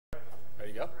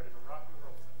Ready to go?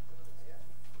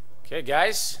 Okay,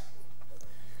 guys.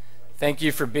 Thank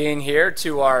you for being here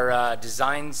to our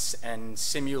designs and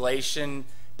simulation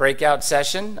breakout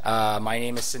session. My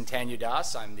name is Santanu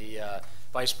Das. I'm the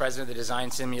Vice President of the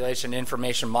Design Simulation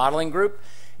Information Modeling Group.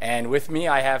 And with me,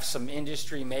 I have some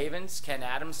industry mavens, Ken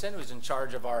Adamson, who's in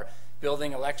charge of our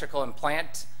building, electrical, and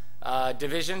plant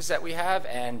divisions that we have,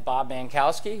 and Bob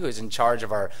Mankowski, who is in charge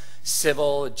of our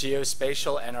civil,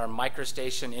 geospatial, and our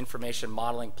microstation information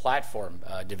modeling platform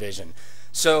division.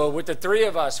 So with the three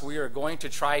of us, we are going to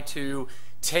try to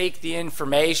take the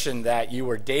information that you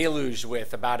were deluged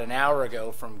with about an hour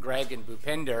ago from Greg and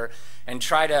Bhupinder and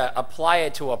try to apply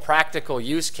it to a practical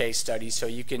use case study so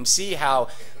you can see how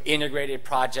integrated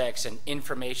projects and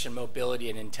information mobility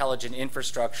and intelligent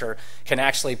infrastructure can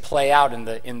actually play out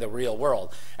in the real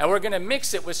world. And we're going to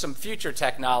mix it with some future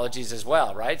technologies as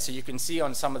well, right? So you can see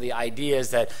on some of the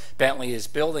ideas that Bentley is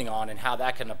building on and how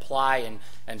that can apply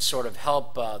and sort of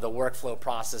help the workflow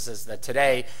processes that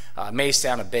today may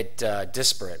sound a bit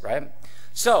disparate, right?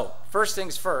 So, first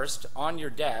things first, on your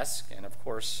desk, and of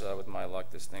course, with my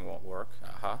luck, this thing won't work.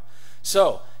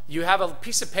 So, you have a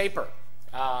piece of paper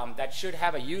that should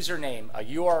have a username, a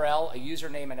URL, a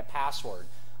username, and a password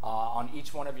on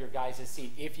each one of your guys'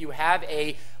 seat. If you have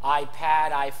a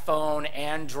iPad, iPhone,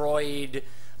 Android,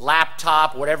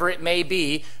 laptop, whatever it may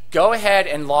be, go ahead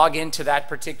and log into that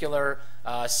particular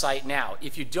site now.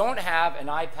 If you don't have an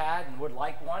iPad and would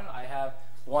like one, I have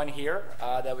one here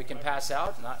that we can pass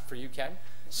out, not for you, Ken.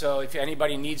 So if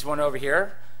anybody needs one over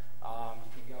here, you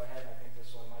can go ahead. I think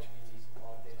this one might be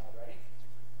logged in already.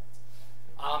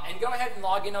 And go ahead and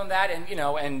log in on that,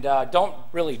 and don't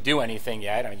really do anything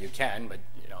yet. I mean, you can, but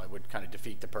it would kind of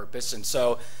defeat the purpose. And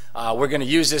so we're going to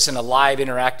use this in a live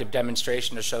interactive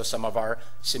demonstration to show some of our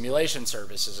simulation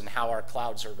services and how our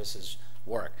cloud services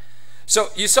work. So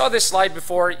you saw this slide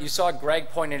before. You saw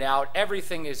Greg pointed out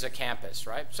everything is a campus,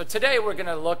 right? So today we're going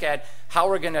to look at how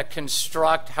we're going to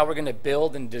construct, how we're going to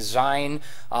build and design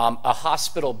a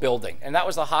hospital building. And that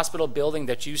was the hospital building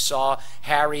that you saw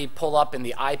Harry pull up in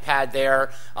the iPad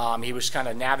there. He was kind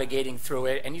of navigating through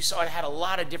it. And you saw it had a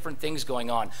lot of different things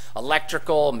going on.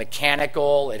 Electrical,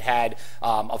 mechanical. It had,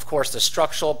 of course, the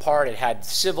structural part. It had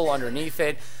civil underneath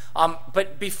it.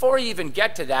 But before you even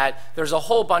get to that, there's a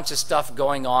whole bunch of stuff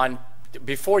going on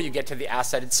before you get to the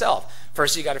asset itself.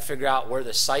 First, you got to figure out where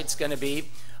the site's going to be,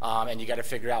 and you got to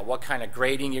figure out what kind of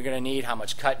grading you're going to need, how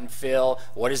much cut and fill,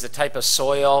 what is the type of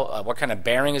soil, what kind of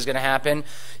bearing is going to happen.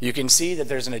 You can see that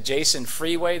there's an adjacent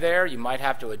freeway there. You might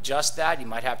have to adjust that. You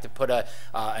might have to put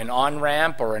an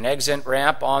on-ramp or an exit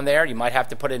ramp on there. You might have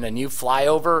to put in a new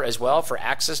flyover as well for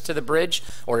access to the bridge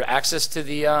or access to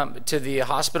the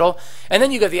hospital. And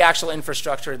then you got the actual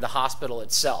infrastructure of the hospital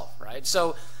itself, right?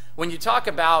 So when you talk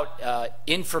about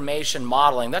information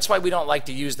modeling, that's why we don't like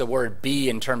to use the word B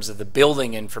in terms of the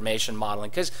building information modeling,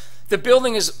 because the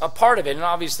building is a part of it, and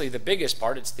obviously the biggest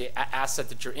part, it's the asset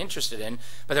that you're interested in,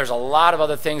 but there's a lot of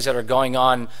other things that are going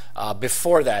on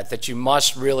before that you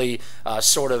must really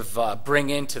sort of bring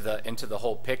into the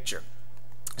whole picture.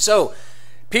 So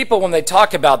people, when they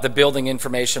talk about the building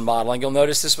information modeling, you'll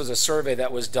notice this was a survey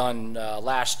that was done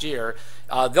last year.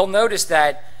 They'll notice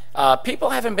that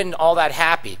people haven't been all that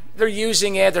happy. They're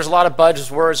using it. There's a lot of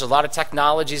buzzwords, a lot of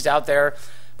technologies out there.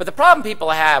 But the problem people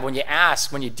have when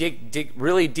you dig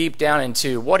really deep down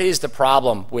into what is the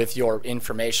problem with your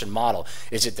information model?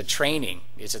 Is it the training?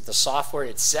 Is it the software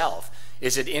itself?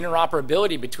 Is it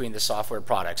interoperability between the software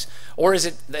products? Or is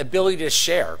it the ability to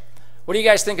share? What do you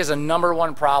guys think is a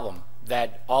 #1 problem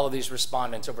that all of these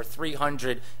respondents, over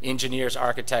 300 engineers,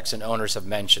 architects, and owners have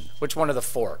mentioned? Which one of the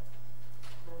four?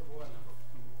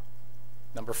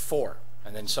 Number 4.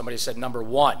 And then somebody said number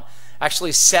 1.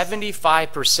 Actually,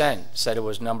 75% said it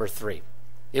was number 3.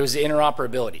 It was the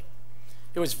interoperability.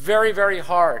 It was very, very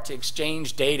hard to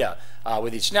exchange data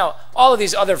with each. Now, all of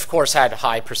these other, of course, had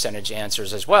high percentage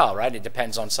answers as well, right? It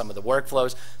depends on some of the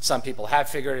workflows. Some people have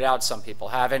figured it out, some people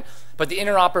haven't. But the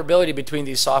interoperability between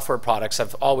these software products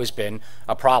have always been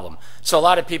a problem. So a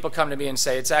lot of people come to me and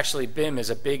say, it's actually BIM is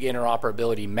a big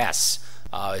interoperability mess.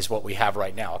 Is what we have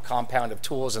right now, a compound of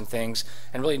tools and things,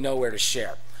 and really nowhere to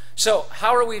share. So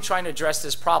how are we trying to address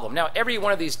this problem? Now, every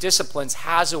one of these disciplines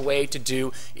has a way to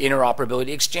do interoperability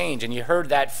exchange, and you heard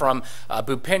that from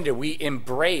Bhupinder. We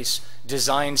embrace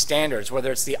design standards,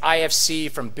 whether it's the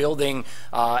IFC from building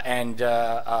and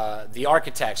the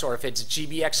architects, or if it's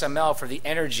GBXML for the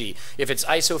energy, if it's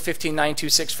ISO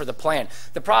 15926 for the plant.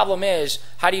 The problem is,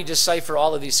 how do you decipher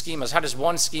all of these schemas? How does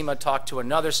one schema talk to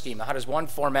another schema? How does one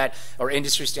format or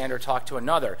industry standard talk to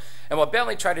another? And what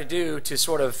Bentley tried to do to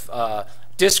sort of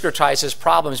discretizes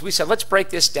problems, we said, let's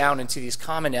break this down into these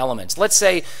common elements. Let's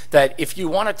say that if you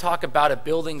want to talk about a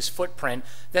building's footprint,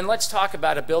 then let's talk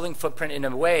about a building footprint in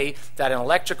a way that an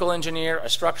electrical engineer, a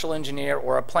structural engineer,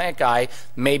 or a plant guy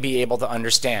may be able to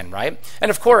understand, right? And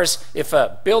of course, if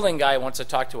a building guy wants to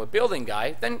talk to a building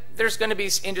guy, then there's going to be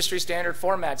industry standard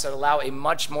formats that allow a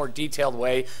much more detailed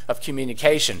way of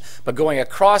communication. But going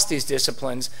across these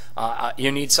disciplines,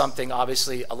 you need something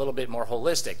obviously a little bit more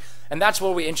holistic. And that's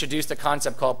where we introduced a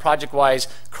concept called ProjectWise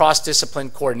Cross-Discipline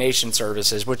Coordination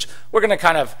Services, which we're going to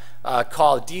kind of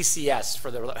call DCS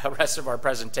for the rest of our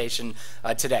presentation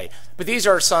today. But these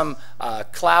are some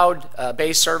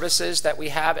cloud-based services that we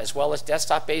have, as well as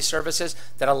desktop-based services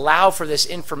that allow for this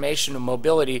information and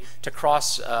mobility to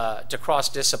cross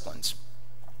disciplines.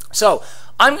 So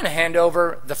I'm going to hand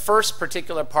over the first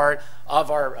particular part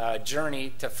of our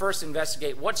journey to first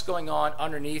investigate what's going on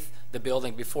underneath the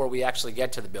building before we actually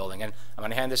get to the building. And I'm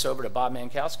going to hand this over to Bob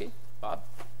Mankowski. Bob.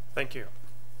 Thank you.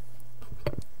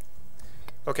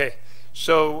 Okay,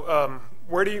 so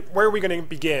where are we going to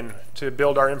begin to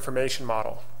build our information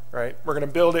model, right? We're going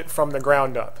to build it from the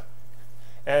ground up.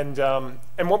 And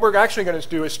what we're actually going to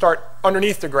do is start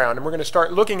underneath the ground, and we're going to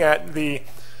start looking at the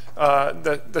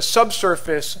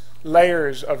subsurface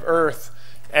layers of Earth,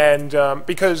 and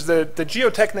because the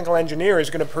geotechnical engineer is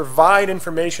going to provide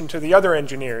information to the other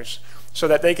engineers so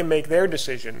that they can make their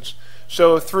decisions.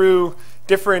 So through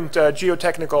different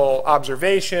geotechnical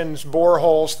observations,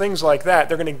 boreholes, things like that,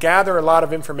 they're going to gather a lot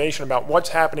of information about what's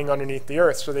happening underneath the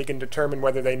Earth so they can determine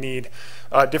whether they need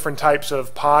different types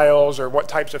of piles or what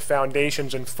types of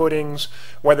foundations and footings,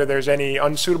 whether there's any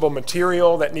unsuitable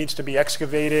material that needs to be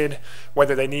excavated,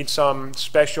 whether they need some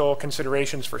special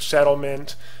considerations for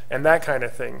settlement, and that kind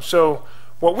of thing. So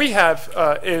what we have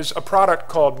is a product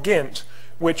called GINT,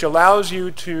 which allows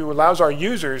our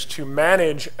users to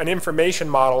manage an information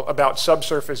model about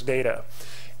subsurface data.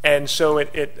 And so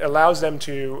it allows them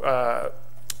to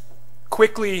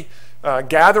quickly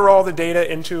gather all the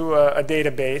data into a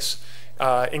database,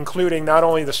 including not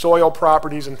only the soil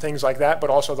properties and things like that, but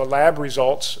also the lab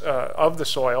results of the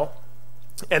soil,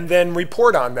 and then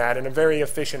report on that in a very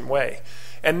efficient way.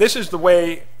 And this is the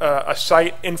way a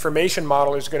site information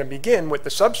model is going to begin, with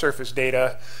the subsurface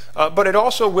data, but it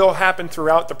also will happen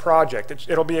throughout the project.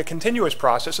 It'll be a continuous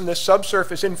process, and this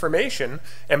subsurface information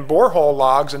and borehole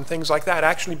logs and things like that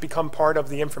actually become part of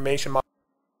the information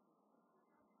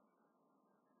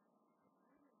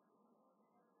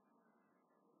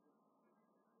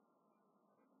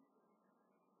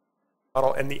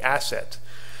model and the asset.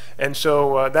 And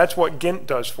so that's what GINT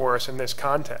does for us in this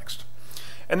context.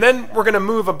 And then we're going to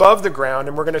move above the ground,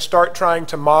 and we're going to start trying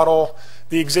to model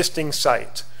the existing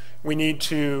site. We need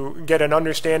to get an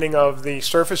understanding of the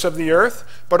surface of the Earth,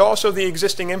 but also the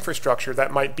existing infrastructure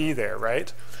that might be there,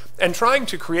 right? And trying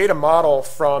to create a model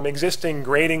from existing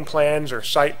grading plans or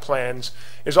site plans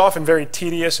is often very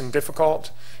tedious and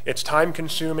difficult. It's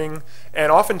time-consuming,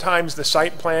 and oftentimes the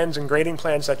site plans and grading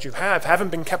plans that you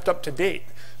haven't been kept up to date.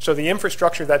 So the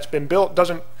infrastructure that's been built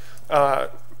doesn't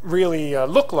really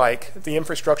look like the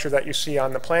infrastructure that you see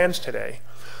on the plans today.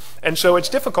 And so it's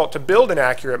difficult to build an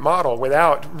accurate model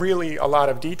without really a lot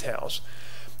of details.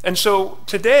 And so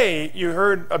today, you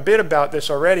heard a bit about this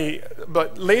already,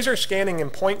 but laser scanning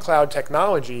and point cloud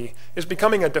technology is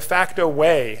becoming a de facto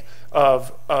way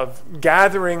of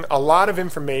gathering a lot of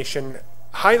information,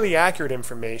 highly accurate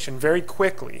information, very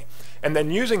quickly, and then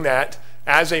using that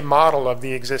as a model of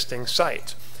the existing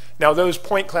site. Now, those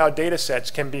point cloud data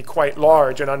sets can be quite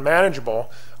large and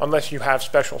unmanageable unless you have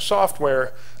special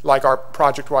software like our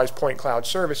ProjectWise point cloud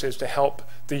services to help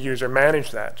the user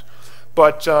manage that.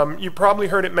 But you probably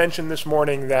heard it mentioned this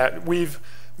morning that we've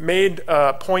made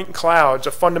point clouds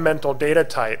a fundamental data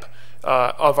type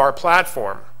of our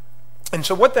platform. And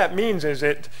so what that means is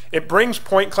it brings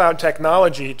point cloud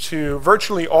technology to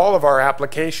virtually all of our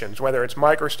applications, whether it's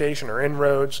MicroStation or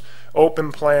Inroads,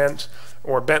 OpenPlant,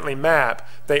 or Bentley Map.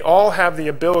 They all have the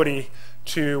ability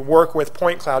to work with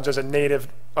point clouds as a native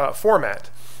format.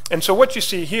 And so what you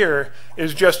see here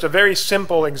is just a very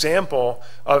simple example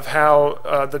of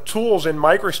how the tools in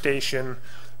MicroStation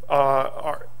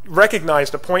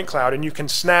recognize the point cloud, and you can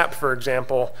snap, for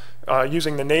example,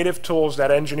 using the native tools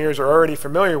that engineers are already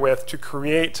familiar with to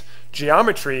create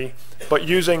geometry, but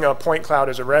using a point cloud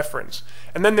as a reference.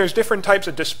 And then there's different types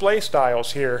of display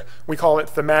styles here. We call it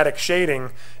thematic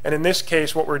shading, and in this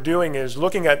case what we're doing is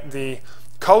looking at the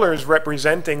colors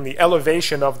representing the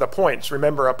elevation of the points.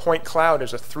 Remember, a point cloud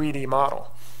is a 3D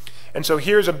model. And so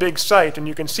here's a big site, and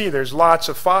you can see there's lots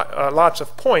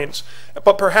of points,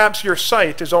 but perhaps your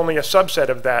site is only a subset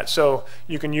of that. So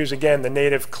you can use, again, the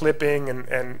native clipping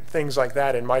and things like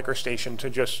that in MicroStation to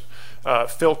just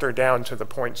filter down to the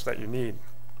points that you need.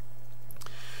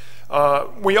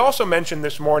 We also mentioned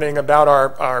this morning about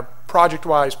our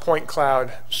ProjectWise point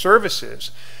cloud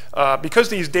services. Because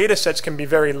these data sets can be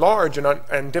very large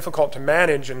and difficult to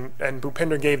manage, and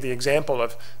Bhupinder gave the example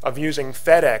of using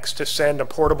FedEx to send a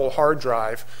portable hard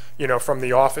drive, from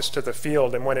the office to the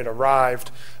field, and when it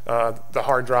arrived, the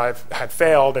hard drive had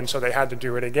failed, and so they had to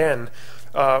do it again.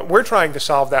 We're trying to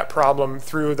solve that problem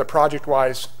through the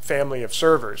ProjectWise family of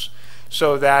servers,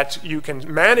 so that you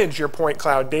can manage your point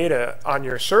cloud data on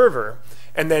your server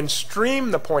and then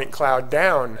stream the point cloud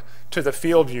down to the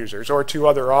field users or to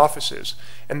other offices.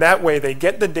 And that way they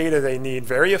get the data they need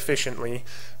very efficiently.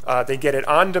 They get it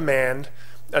on demand.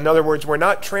 In other words, we're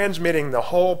not transmitting the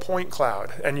whole point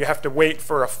cloud and you have to wait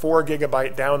for a 4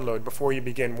 GB download before you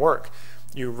begin work.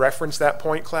 You reference that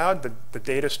point cloud, the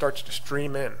data starts to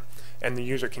stream in, and the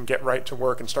user can get right to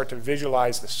work and start to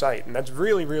visualize the site. And that's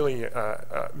really, really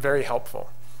very helpful.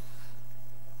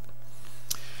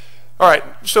 All right,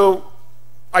 so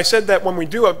I said that when we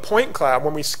do a point cloud,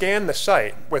 when we scan the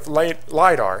site with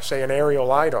LiDAR, say an aerial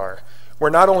LiDAR, we're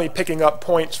not only picking up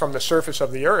points from the surface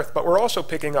of the earth, but we're also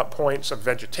picking up points of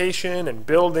vegetation and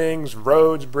buildings,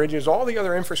 roads, bridges, all the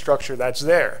other infrastructure that's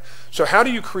there. So how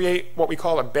do you create what we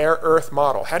call a bare earth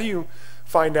model? How do you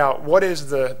find out what is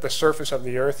the surface of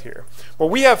the earth here? Well,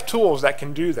 we have tools that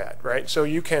can do that, right? So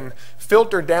you can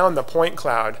filter down the point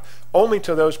cloud only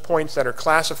to those points that are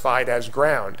classified as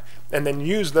ground, and then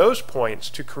use those points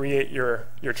to create your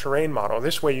terrain model.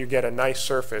 This way you get a nice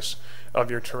surface of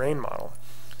your terrain model.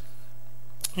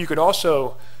 You could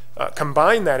also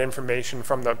combine that information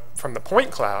from the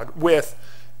point cloud with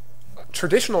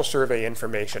traditional survey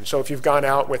information. So if you've gone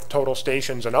out with total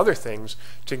stations and other things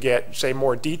to get, say,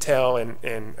 more detail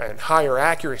and higher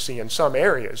accuracy in some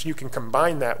areas, you can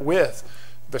combine that with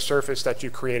the surface that you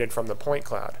created from the point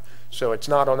cloud. So it's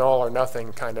not an all or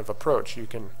nothing kind of approach. You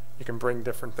can bring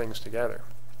different things together.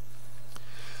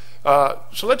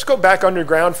 So let's go back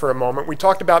underground for a moment. We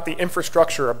talked about the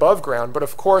infrastructure above ground, but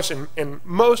of course in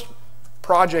most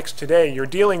projects today you're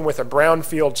dealing with a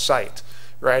brownfield site,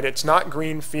 right? It's not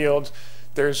greenfield.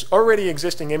 There's already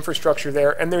existing infrastructure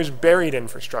there, and there's buried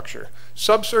infrastructure.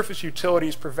 Subsurface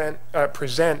utilities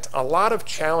present a lot of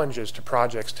challenges to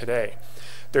projects today.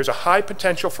 There's a high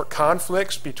potential for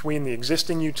conflicts between the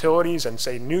existing utilities and,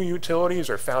 say, new utilities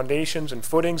or foundations and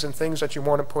footings and things that you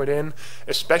want to put in,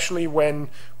 especially when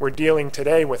we're dealing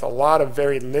today with a lot of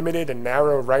very limited and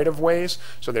narrow right-of-ways.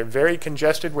 So they're very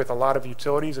congested with a lot of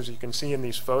utilities, as you can see in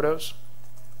these photos.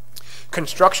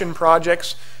 Construction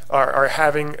projects are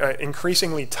having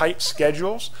increasingly tight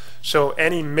schedules, so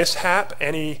any mishap,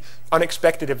 any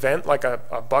unexpected event like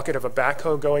a bucket of a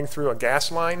backhoe going through a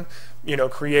gas line,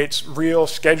 creates real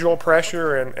schedule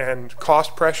pressure and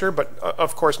cost pressure, but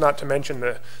of course not to mention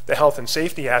the health and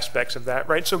safety aspects of that,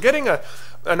 right? So getting an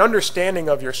understanding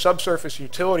of your subsurface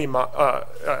utility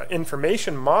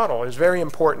information model is very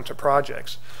important to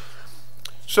projects.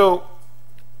 So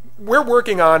we're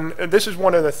working on, this is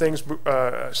one of the things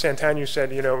Santanu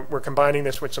said, we're combining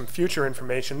this with some future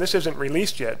information. This isn't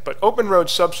released yet, but Open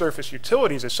Road Subsurface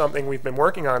Utilities is something we've been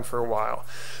working on for a while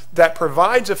that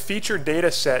provides a featured data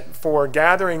set for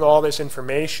gathering all this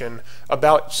information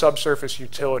about subsurface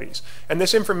utilities. And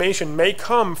this information may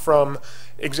come from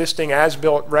existing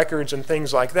as-built records and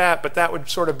things like that, but that would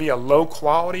sort of be a low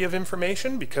quality of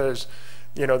information because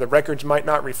the records might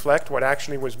not reflect what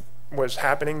actually was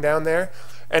happening down there.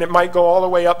 And it might go all the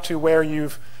way up to where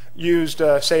you've used,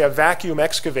 say, a vacuum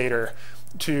excavator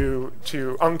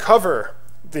to uncover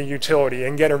the utility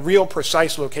and get a real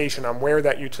precise location on where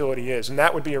that utility is. And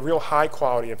that would be a real high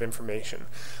quality of information.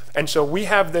 And so we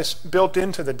have this built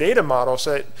into the data model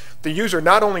so that the user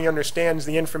not only understands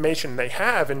the information they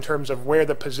have in terms of where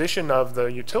the position of the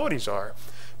utilities are,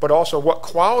 but also what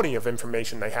quality of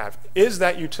information they have. Is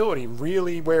that utility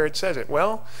really where it says it?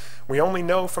 Well, we only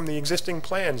know from the existing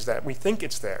plans that we think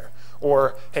it's there.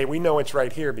 Or, hey, we know it's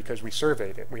right here because we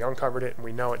surveyed it. We uncovered it and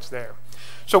we know it's there.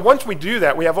 So once we do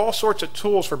that, we have all sorts of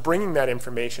tools for bringing that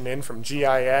information in from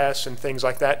GIS and things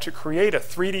like that to create a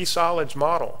 3D solids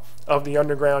model of the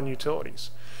underground utilities.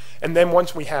 And then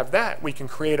once we have that, we can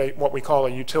create what we call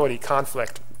a utility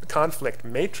conflict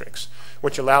matrix,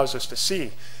 which allows us to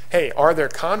see, hey, are there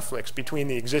conflicts between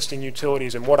the existing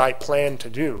utilities and what I plan to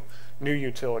do? New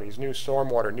utilities, new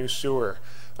stormwater, new sewer,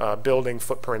 building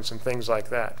footprints and things like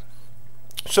that.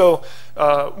 So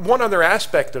one other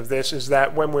aspect of this is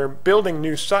that when we're building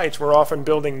new sites, we're often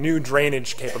building new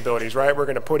drainage capabilities, right? We're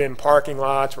going to put in parking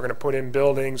lots, we're going to put in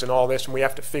buildings and all this, and we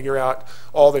have to figure out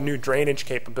all the new drainage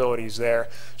capabilities there.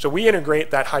 So we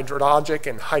integrate that hydrologic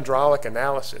and hydraulic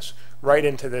analysis right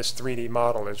into this 3D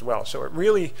model as well. So it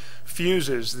really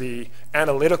fuses the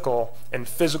analytical and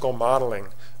physical modeling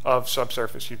of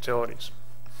subsurface utilities.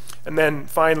 And then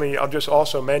finally, I'll just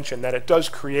also mention that it does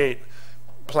create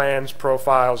plans,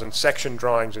 profiles, and section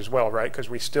drawings as well, right? Because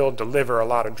we still deliver a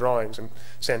lot of drawings, and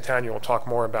Santanya will talk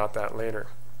more about that later.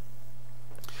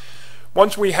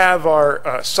 Once we have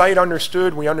our site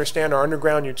understood, we understand our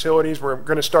underground utilities, we're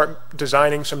going to start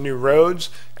designing some new roads,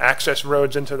 access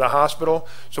roads into the hospital.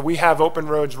 So we have Open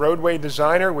Roads Roadway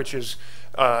Designer, which is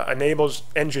enables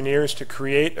engineers to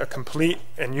create a complete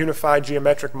and unified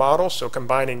geometric model, so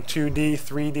combining 2D,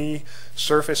 3D,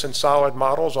 surface and solid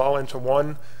models all into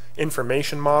one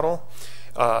information model.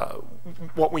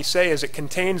 What we say is it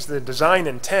contains the design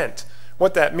intent.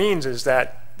 What that means is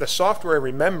that the software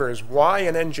remembers why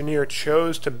an engineer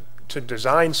chose to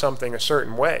design something a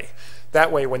certain way.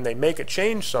 That way, when they make a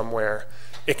change somewhere,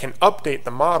 it can update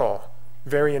the model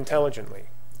very intelligently,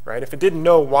 right? If it didn't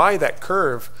know why that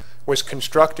curve was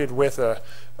constructed with a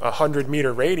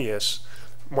 100-meter radius,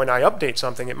 when I update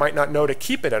something, it might not know to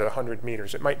keep it at 100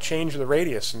 meters. It might change the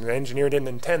radius, and the engineer didn't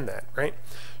intend that, right?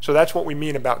 So that's what we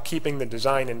mean about keeping the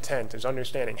design intent, is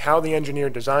understanding how the engineer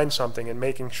designed something and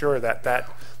making sure that that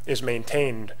is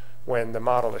maintained when the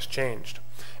model is changed.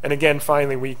 And again,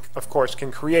 finally, we, of course,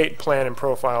 can create plan and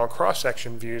profile and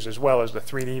cross-section views as well as the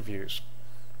 3D views.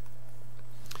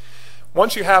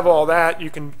 Once you have all that, you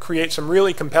can create some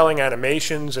really compelling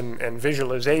animations and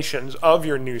visualizations of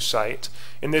your new site.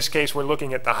 In this case, we're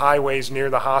looking at the highways near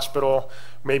the hospital,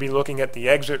 maybe looking at the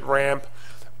exit ramp.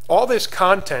 All this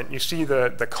content, you see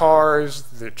the cars,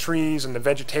 the trees, and the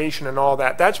vegetation and all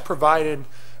that, that's provided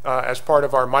as part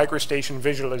of our MicroStation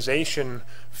visualization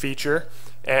feature.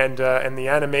 And the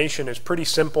animation is pretty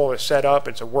simple to set up.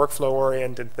 It's a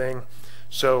workflow-oriented thing.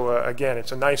 So again,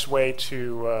 it's a nice way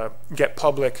to get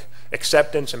public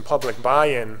acceptance and public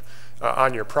buy-in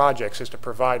on your projects, is to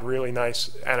provide really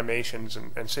nice animations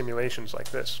and simulations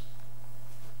like this.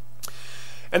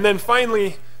 And then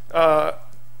finally,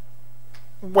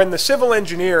 when the civil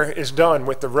engineer is done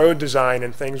with the road design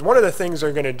and things, one of the things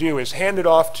they're going to do is hand it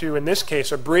off to, in this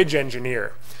case, a bridge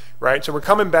engineer, right? So we're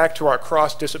coming back to our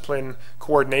cross-discipline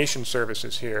coordination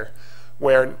services here,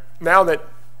 where now that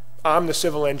I'm the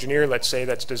civil engineer, let's say,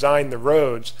 that's designed the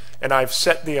roads, and I've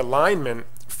set the alignment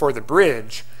for the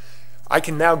bridge, I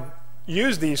can now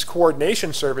use these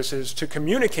coordination services to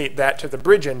communicate that to the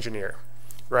bridge engineer,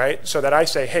 right? So that I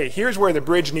say, hey, here's where the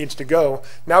bridge needs to go,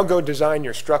 now go design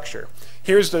your structure.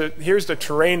 Here's the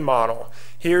terrain model,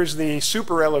 here's the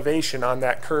super elevation on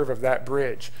that curve of that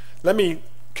bridge. Let me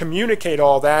communicate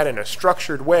all that in a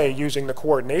structured way using the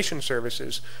coordination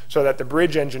services so that the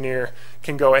bridge engineer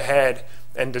can go ahead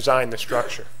and design the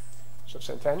structure. So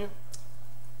Santanya?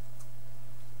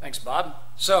 Thanks, Bob.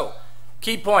 So,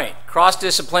 key point,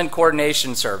 cross-discipline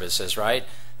coordination services, right?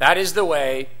 That is the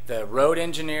way the road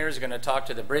engineer is going to talk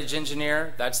to the bridge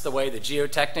engineer. That's the way the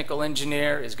geotechnical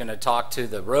engineer is going to talk to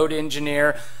the road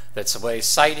engineer. That's the way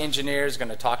site engineer is going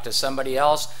to talk to somebody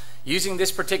else. Using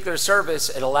this particular service,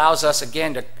 it allows us,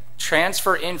 again, to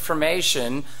transfer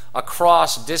information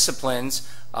across disciplines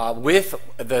with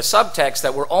the subtext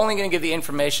that we're only going to give the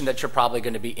information that you're probably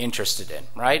going to be interested in,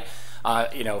 right?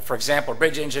 You know, for example, a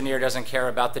bridge engineer doesn't care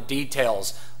about the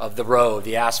details of the road,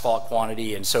 the asphalt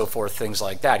quantity, and so forth, things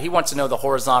like that. He wants to know the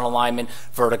horizontal alignment,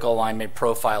 vertical alignment,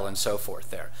 profile, and so forth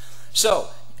there. So,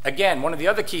 again, one of the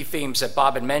other key themes that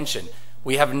Bob had mentioned,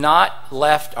 we have not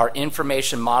left our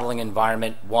information modeling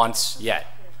environment once yet.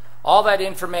 All that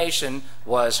information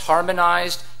was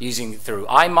harmonized through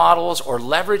iModels or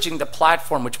leveraging the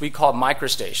platform which we call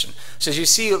MicroStation. So as you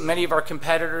see many of our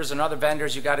competitors and other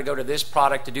vendors, you got to go to this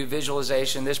product to do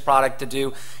visualization, this product to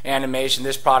do animation,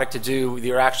 this product to do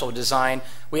your actual design.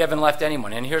 We haven't left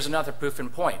anyone. And here's another proof in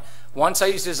point. Once I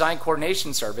use design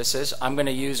coordination services, I'm going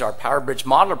to use our PowerBridge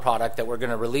Modeler product that we're going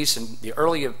to release in the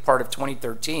early part of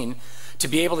 2013 to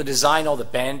be able to design all the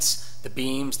bents, the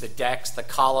beams, the decks, the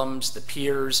columns, the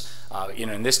piers. You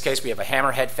know, in this case, we have a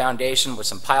hammerhead foundation with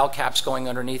some pile caps going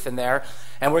underneath in there.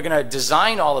 And we're going to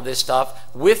design all of this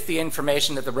stuff with the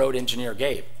information that the road engineer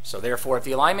gave. So therefore, if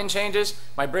the alignment changes,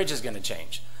 my bridge is going to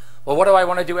change. Well, what do I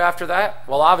want to do after that?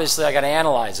 Well, obviously I got to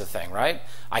analyze the thing, right?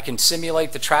 I can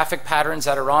simulate the traffic patterns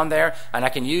that are on there, and I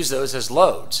can use those as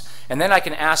loads. And then I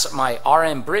can ask my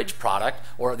RM bridge product,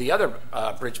 or the other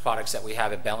bridge products that we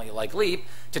have at Bentley, like Leap,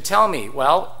 to tell me,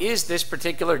 well, is this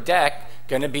particular deck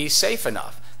going to be safe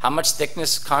enough? How much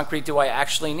thickness concrete do I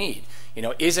actually need? You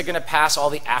know, is it going to pass all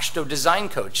the AASHTO design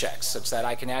code checks such that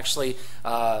I can actually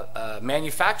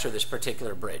manufacture this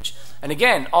particular bridge? And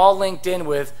again, all linked in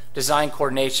with design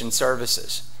coordination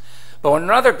services. But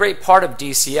another great part of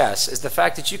DCS is the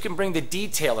fact that you can bring the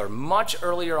detailer much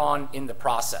earlier on in the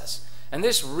process. And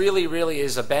this really, really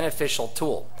is a beneficial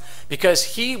tool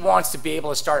because he wants to be able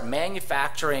to start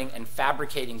manufacturing and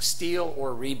fabricating steel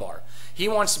or rebar. He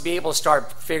wants to be able to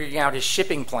start figuring out his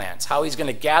shipping plans, how he's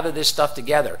going to gather this stuff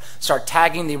together, start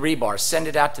tagging the rebar, send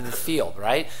it out to the field,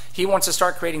 right? He wants to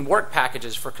start creating work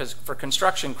packages for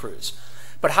construction crews.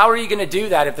 But how are you going to do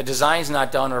that if the design's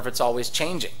not done or if it's always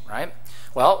changing, right?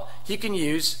 Well, he can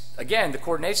use, again, the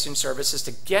coordination services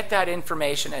to get that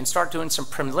information and start doing some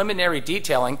preliminary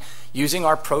detailing using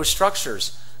our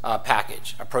ProStructures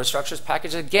package. Our ProStructures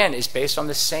package, again, is based on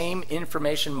the same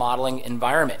information modeling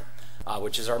environment,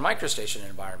 which is our MicroStation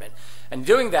environment. And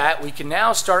doing that, we can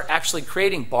now start actually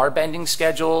creating bar bending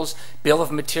schedules, bill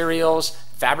of materials,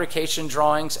 fabrication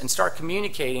drawings, and start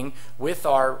communicating with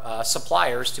our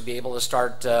suppliers to be able to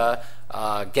start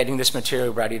getting this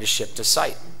material ready to ship to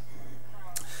site.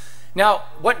 Now,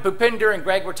 what Bhupinder and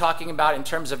Greg were talking about in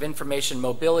terms of information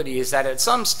mobility is that at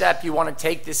some step you want to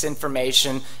take this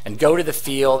information and go to the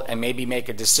field and maybe make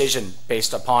a decision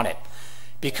based upon it.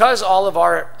 Because all of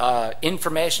our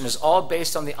information is all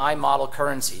based on the iModel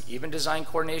currency, even Design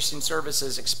Coordination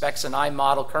Services expects an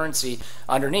iModel currency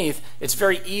underneath, it's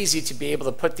very easy to be able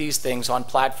to put these things on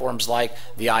platforms like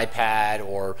the iPad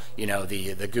or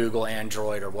the Google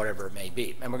Android or whatever it may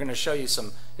be. And we're going to show you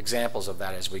some examples of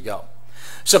that as we go.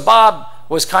 So Bob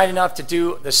was kind enough to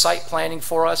do the site planning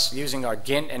for us using our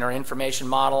GINT and our information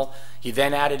model. He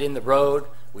then added in the road,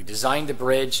 we designed the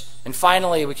bridge, and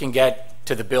finally we can get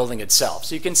to the building itself.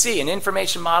 So you can see an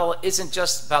information model isn't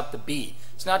just about the B.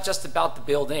 It's not just about the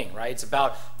building, right? It's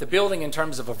about the building in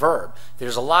terms of a verb.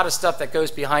 There's a lot of stuff that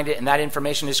goes behind it, and that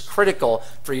information is critical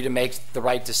for you to make the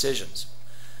right decisions.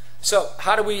 So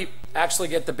how do we actually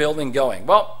get the building going?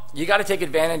 Well, you got to take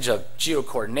advantage of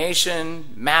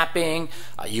geo-coordination, mapping.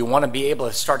 You want to be able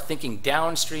to start thinking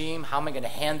downstream. How am I going to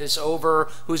hand this over?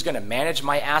 Who's going to manage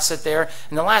my asset there?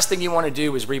 And the last thing you want to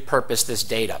do is repurpose this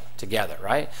data together,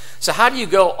 right? So how do you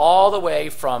go all the way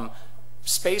from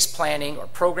space planning or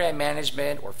program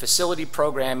management or facility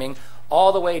programming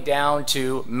all the way down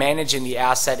to managing the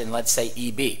asset in, let's say,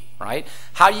 EB, right?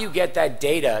 How do you get that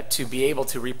data to be able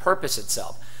to repurpose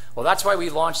itself? Well, that's why we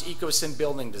launched EcoSim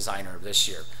Building Designer this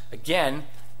year. Again,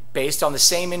 based on the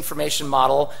same information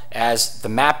model as the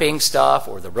mapping stuff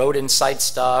or the road insight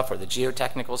stuff or the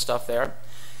geotechnical stuff there.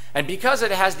 And because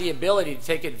it has the ability to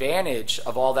take advantage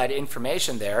of all that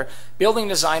information there, Building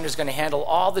Designer is going to handle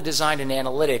all the design and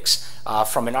analytics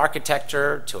from an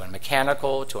architecture to a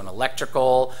mechanical to an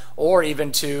electrical or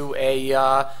even to an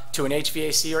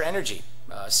HVAC or energy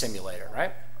simulator,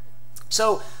 right?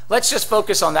 So let's just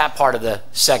focus on that part of the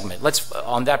segment.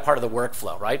 On that part of the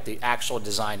workflow, right? The actual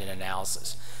design and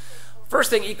analysis. First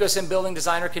thing EcoSim Building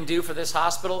Designer can do for this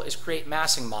hospital is create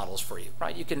massing models for you,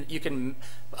 right? You can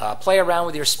play around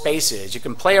with your spaces. You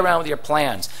can play around with your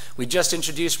plans. We just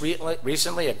introduced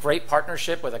recently a great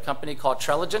partnership with a company called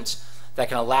Trelligence that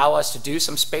can allow us to do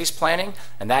some space planning,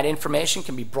 and that information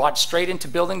can be brought straight into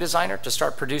Building Designer to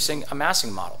start producing a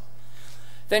massing model.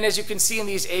 Then as you can see in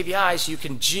these AVIs, you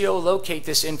can geolocate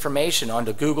this information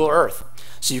onto Google Earth.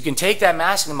 So you can take that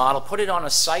massing model, put it on a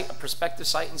site, a prospective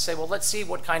site, and say, well, let's see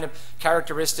what kind of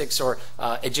characteristics or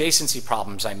adjacency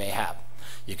problems I may have.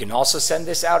 You can also send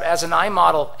this out as an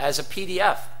iModel, as a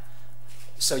PDF.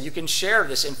 So you can share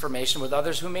this information with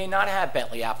others who may not have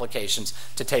Bentley applications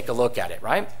to take a look at it,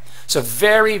 right? So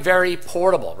very, very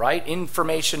portable, right?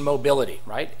 Information mobility,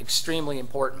 right? Extremely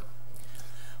important.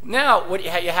 Now, what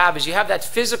you have is you have that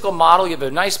physical model. You have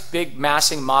a nice big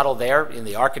massing model there, and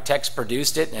the architects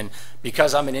produced it. And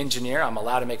because I'm an engineer, I'm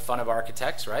allowed to make fun of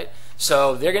architects, right?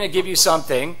 So they're going to give you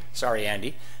something. Sorry,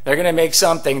 Andy. They're going to make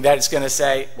something that's going to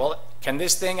say, well, can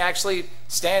this thing actually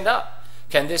stand up?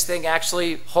 Can this thing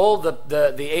actually hold what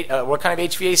kind of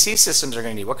HVAC systems are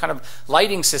going to need? What kind of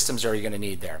lighting systems are you going to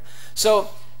need there? So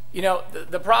You know,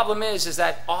 the problem is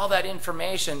that all that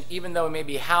information, even though it may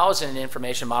be housed in an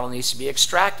information model, needs to be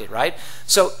extracted, right?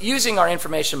 So using our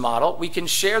information model, we can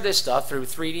share this stuff through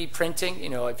 3D printing, you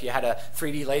know, if you had a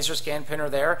 3D laser scan printer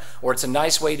there, or it's a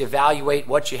nice way to evaluate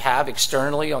what you have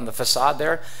externally on the facade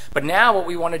there. But now what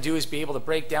we want to do is be able to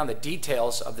break down the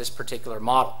details of this particular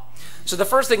model. So the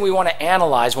first thing we want to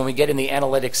analyze when we get in the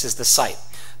analytics is the site.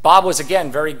 Bob was,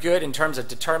 again, very good in terms of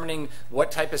determining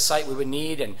what type of site we would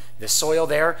need and the soil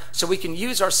there. So we can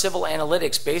use our civil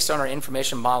analytics based on our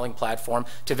information modeling platform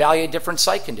to evaluate different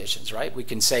site conditions, right? We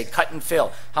can say cut and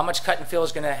fill. How much cut and fill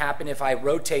is going to happen if I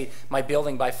rotate my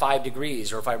building by 5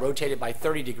 degrees or if I rotate it by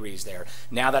 30 degrees there?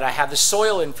 Now that I have the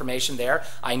soil information there,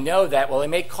 I know that, well, it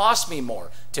may cost me more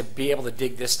to be able to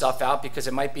dig this stuff out because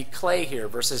it might be clay here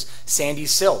versus sandy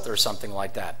silt or something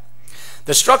like that.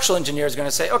 The structural engineer is going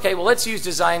to say, okay, well, let's use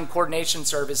design coordination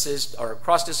services or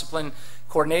cross-discipline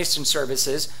coordination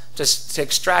services to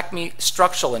extract me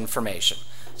structural information.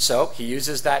 So he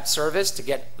uses that service to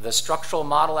get the structural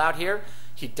model out here.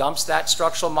 He dumps that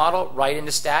structural model right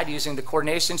into STAAD using the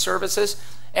coordination services,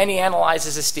 and he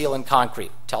analyzes the steel and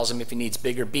concrete. Tells him if he needs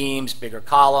bigger beams, bigger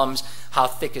columns, how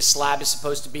thick his slab is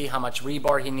supposed to be, how much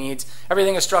rebar he needs,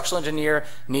 everything a structural engineer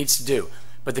needs to do.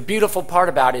 But the beautiful part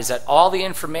about it is that all the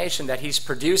information that he's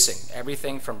producing,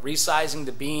 everything from resizing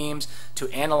the beams to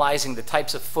analyzing the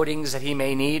types of footings that he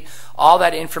may need, all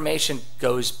that information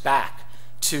goes back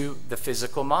to the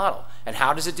physical model. And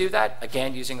how does it do that?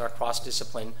 Again, using our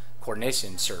cross-discipline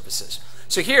coordination services.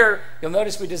 So here, you'll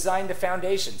notice we designed the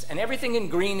foundations, and everything in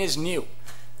green is new.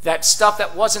 That stuff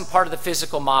that wasn't part of the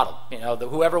physical model. You know,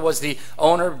 whoever was the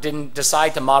owner didn't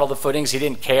decide to model the footings. He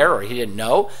didn't care or he didn't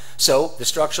know. So the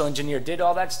structural engineer did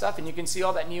all that stuff, and you can see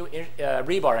all that new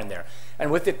rebar in there. And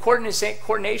with the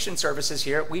coordination services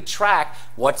here, we track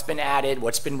what's been added,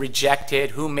 what's been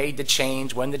rejected, who made the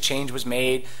change, when the change was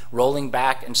made, rolling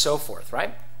back, and so forth,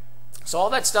 right? So all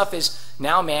that stuff is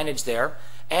now managed there.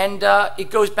 And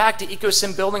it goes back to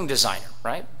EcoSim Building Designer,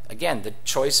 right? Again, the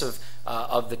choice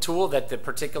of the tool that the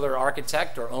particular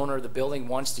architect or owner of the building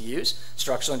wants to use.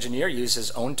 Structural engineer uses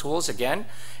his own tools again.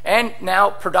 And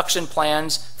now production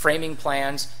plans, framing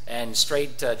plans, and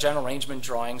straight general arrangement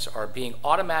drawings are being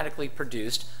automatically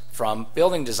produced from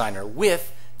Building Designer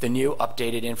with the new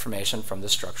updated information from the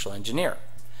structural engineer.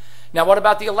 Now, what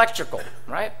about the electrical,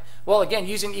 right? Well, again,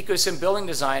 using EcoSim Building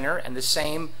Designer and the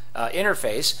same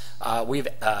interface, we've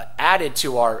added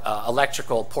to our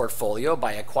electrical portfolio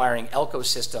by acquiring Elco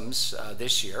Systems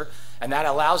this year, and that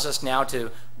allows us now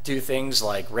to do things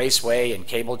like raceway and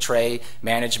cable tray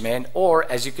management, or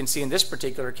as you can see in this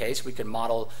particular case, we can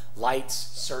model lights,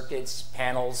 circuits,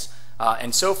 panels,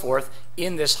 and so forth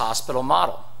in this hospital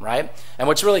model, right? And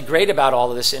what's really great about all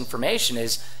of this information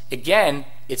is, again,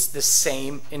 it's the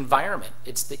same environment.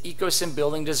 It's the EcoSim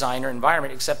Building Designer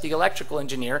environment, except the electrical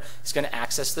engineer is going to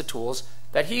access the tools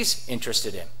that he's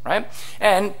interested in, right?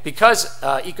 And because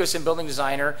EcoSim Building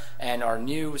Designer and our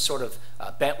new sort of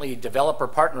Bentley Developer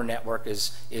Partner Network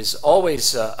is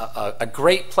always a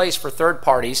great place for third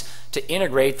parties to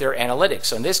integrate their analytics.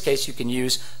 So in this case, you can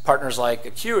use partners like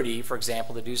Acuity, for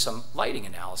example, to do some lighting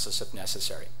analysis if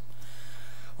necessary.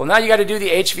 Well, now you got to do the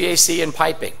HVAC and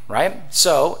piping, right?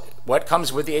 So what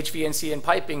comes with the HVAC and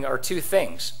piping are two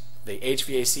things: the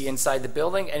HVAC inside the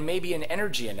building and maybe an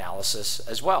energy analysis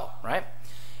as well, right?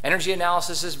 Energy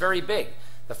analysis is very big.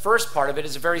 The first part of it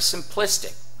is very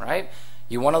simplistic, right?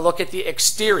 You want to look at the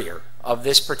exterior of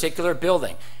this particular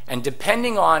building, and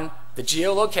depending on the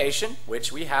geolocation,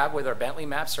 which we have with our Bentley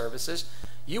Map services,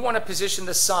 you want to position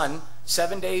the sun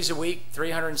 7 days a week,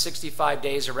 365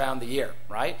 days around the year,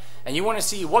 right? And you want to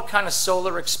see what kind of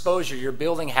solar exposure your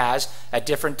building has at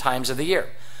different times of the year.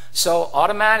 So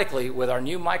automatically, with our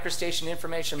new MicroStation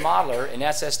Information Modeler in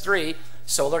SS3,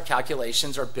 solar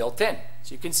calculations are built in.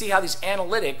 So you can see how these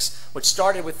analytics, which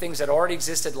started with things that already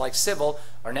existed like Civil,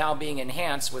 are now being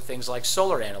enhanced with things like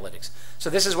solar analytics. So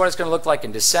this is what it's going to look like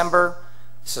in December.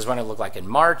 This is what it will look like in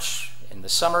March, in the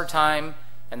summertime,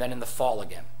 and then in the fall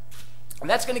again. And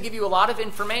that's going to give you a lot of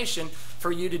information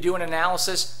for you to do an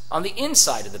analysis on the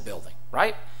inside of the building,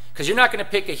 right? Because you're not going to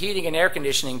pick a heating and air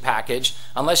conditioning package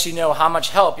unless you know how much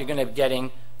help you're going to be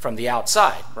getting from the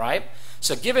outside, right?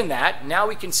 So given that, now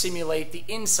we can simulate the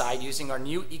inside using our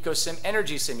new EcoSim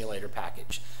Energy Simulator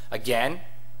package. Again,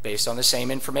 based on the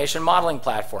same information modeling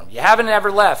platform. You haven't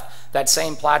ever left that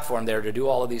same platform there to do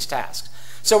all of these tasks.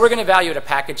 So we're going to evaluate a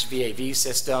packaged VAV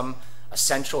system, a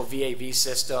central VAV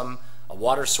system, a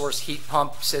water source heat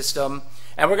pump system,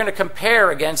 and we're going to compare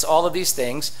against all of these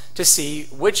things to see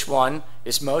which one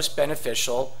is most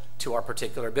beneficial to our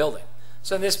particular building.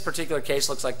 So in this particular case,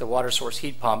 looks like the water source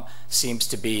heat pump seems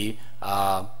to be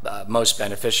most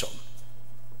beneficial.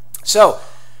 So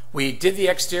we did the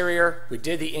exterior, we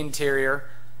did the interior.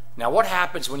 Now what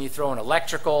happens when you throw in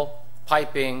electrical,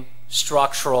 piping,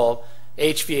 structural,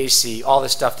 HVAC, all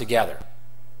this stuff together?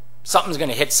 Something's going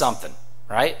to hit something,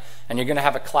 right? And you're going to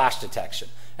have a clash detection.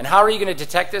 And how are you going to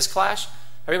detect this clash?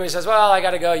 Everybody says, well, I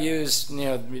got to go use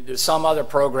some other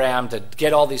program to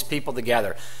get all these people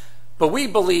together. But we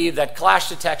believe that clash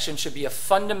detection should be a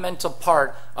fundamental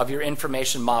part of your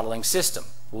information modeling system.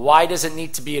 Why does it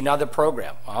need to be another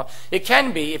program? Well, it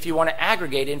can be if you want to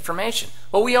aggregate information.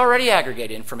 Well, we already aggregate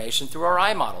information through our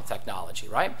iModel technology,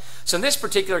 right? So in this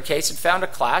particular case, it found a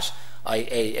clash.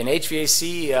 An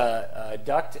HVAC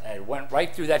duct went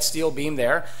right through that steel beam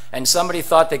there, and somebody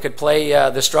thought they could play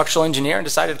the structural engineer and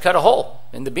decided to cut a hole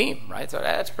in the beam, right? So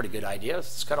that's a pretty good idea.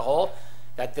 Let's cut a hole.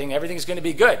 That thing, everything's going to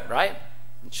be good, right?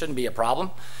 It shouldn't be a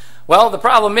problem. Well, the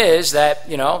problem is that,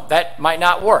 that might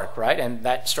not work, right? And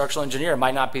that structural engineer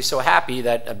might not be so happy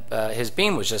that his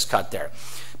beam was just cut there.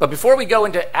 But before we go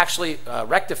into actually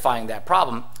rectifying that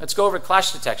problem, let's go over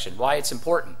clash detection, why it's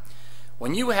important.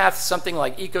 When you have something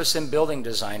like EcoSim Building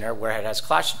Designer, where it has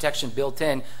clash detection built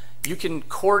in, you can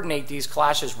coordinate these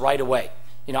clashes right away.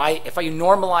 If I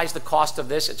normalize the cost of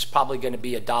this, it's probably going to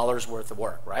be $1 worth of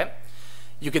work, right?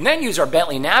 You can then use our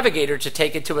Bentley Navigator to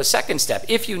take it to a second step.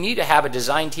 If you need to have a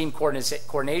design team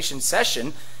coordination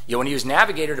session, you want to use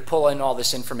Navigator to pull in all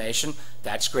this information,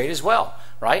 that's great as well,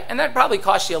 right? And that probably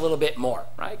costs you a little bit more,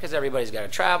 right? Because everybody's got to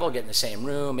travel, get in the same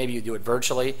room, maybe you do it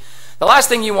virtually. The last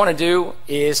thing you want to do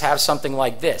is have something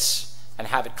like this and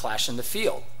have it clash in the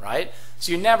field, right?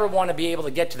 So you never want to be able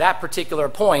to get to that particular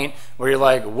point where you're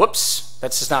like, whoops,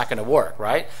 that's just not going to work,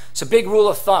 right? So big rule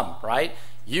of thumb, right?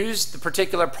 Use the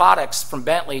particular products from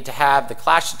Bentley to have the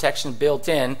clash detection built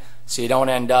in so you don't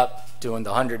end up doing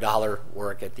the $100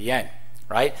 work at the end,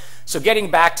 right? So getting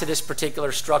back to this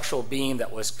particular structural beam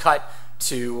that was cut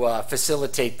to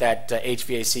facilitate that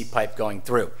HVAC pipe going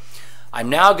through. I'm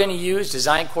now going to use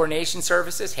design coordination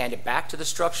services, hand it back to the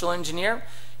structural engineer.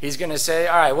 He's going to say,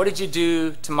 all right, what did you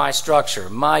do to my structure?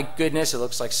 My goodness, it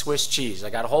looks like Swiss cheese. I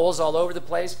got holes all over the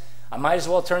place. I might as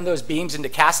well turn those beams into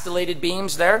castellated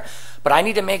beams there, but I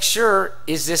need to make sure,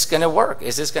 is this going to work?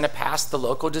 Is this going to pass the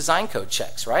local design code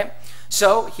checks, right?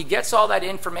 So he gets all that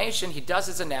information, he does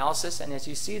his analysis, and as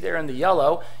you see there in the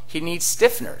yellow, he needs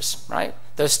stiffeners, right?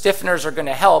 Those stiffeners are going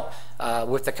to help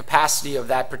with the capacity of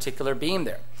that particular beam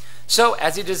there. So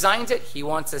as he designs it, he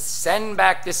wants to send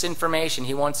back this information.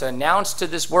 He wants to announce to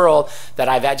this world that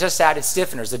I've just added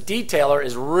stiffeners. The detailer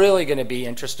is really going to be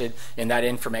interested in that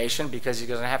information because he's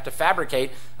going to have to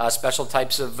fabricate special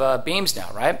types of beams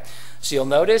now, right? So you'll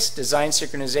notice design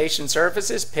synchronization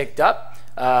services picked up,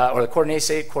 or the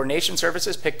coordination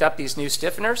services picked up these new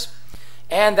stiffeners.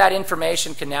 And that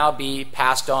information can now be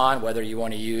passed on, whether you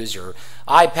want to use your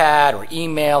iPad or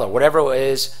email or whatever it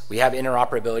is. We have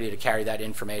interoperability to carry that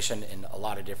information in a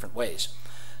lot of different ways.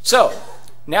 So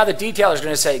now the detailer is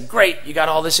going to say, great, you got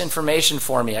all this information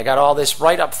for me. I got all this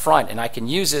right up front, and I can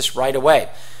use this right away.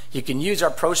 You can use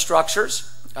our Pro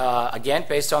Structures, again,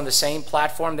 based on the same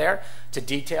platform there, to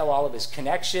detail all of his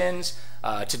connections,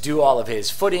 to do all of his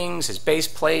footings, his base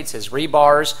plates, his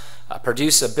rebars,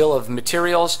 produce a bill of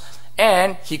materials.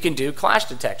 And he can do clash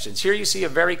detections. Here you see a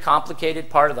very complicated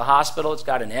part of the hospital. It's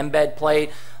got an embed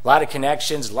plate, a lot of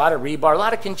connections, a lot of rebar, a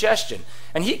lot of congestion.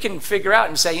 And he can figure out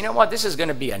and say, you know what, this is going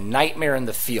to be a nightmare in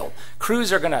the field.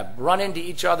 Crews are going to run into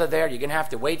each other there. You're going to have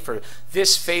to wait for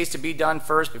this phase to be done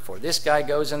first before this guy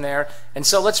goes in there. And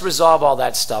so let's resolve all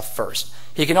that stuff first.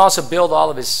 He can also build all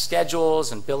of his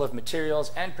schedules and bill of materials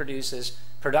and produces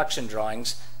production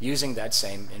drawings using that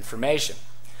same information.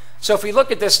 So if we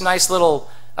look at this nice little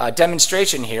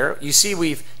demonstration here, you see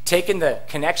we've taken the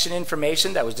connection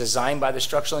information that was designed by the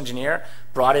structural engineer,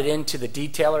 brought it into the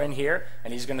detailer in here,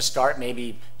 and he's going to start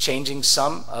maybe changing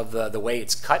some of the way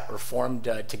it's cut or formed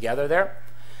together there.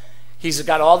 He's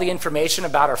got all the information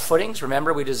about our footings.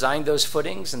 Remember, we designed those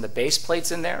footings and the base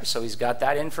plates in there, so he's got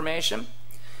that information.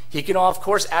 He can, of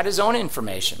course, add his own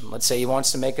information. Let's say he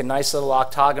wants to make a nice little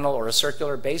octagonal or a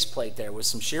circular base plate there with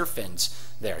some shear fins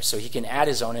there, so he can add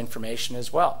his own information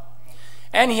as well.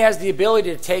 And he has the ability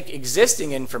to take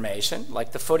existing information,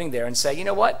 like the footing there, and say, you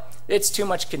know what, it's too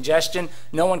much congestion.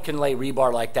 No one can lay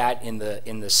rebar like that in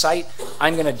the site.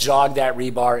 I'm going to jog that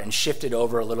rebar and shift it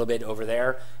over a little bit over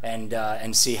there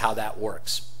and see how that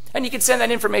works. And you can send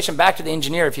that information back to the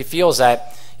engineer if he feels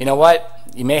that, you know what,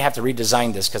 you may have to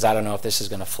redesign this because I don't know if this is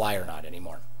going to fly or not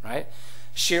anymore, right?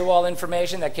 Shear wall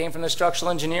information that came from the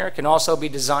structural engineer can also be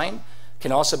designed,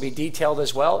 can also be detailed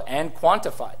as well, and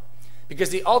quantified. Because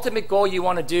the ultimate goal you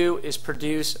want to do is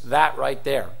produce that right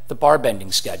there, the bar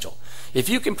bending schedule. If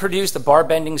you can produce the bar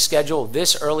bending schedule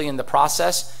this early in the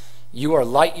process, you are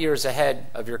light years ahead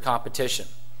of your competition.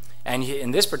 And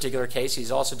in this particular case,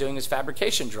 he's also doing his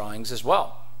fabrication drawings as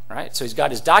well. Right? So he's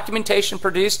got his documentation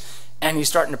produced, and he's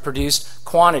starting to produce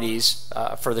quantities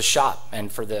for the shop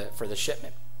and for the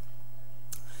shipment.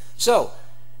 So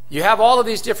you have all of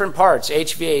these different parts,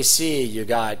 HVAC, you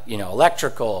got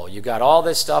electrical, you got all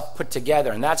this stuff put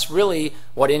together, and that's really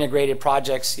what integrated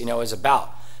projects is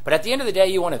about. But at the end of the day,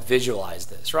 you want to visualize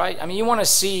this, right? I mean, you want to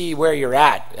see where you're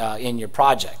at in your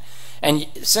project. And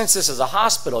since this is a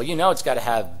hospital, it's got to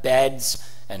have beds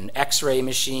and X-ray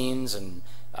machines and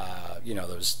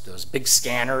those big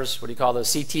scanners, what do you call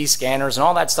those, CT scanners and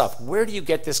all that stuff. Where do you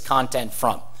get this content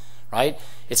from, right?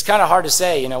 It's kind of hard to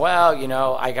say, I'm going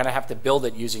to have to build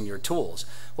it using your tools.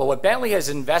 Well, what Bentley has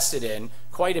invested in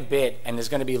quite a bit and is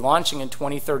going to be launching in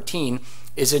 2013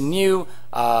 is a new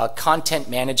content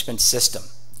management system,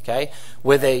 okay,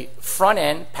 with a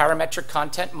front-end parametric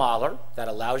content modeler that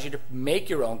allows you to make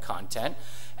your own content,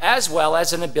 as well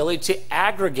as an ability to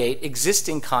aggregate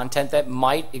existing content that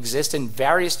might exist in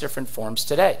various different forms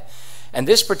today. And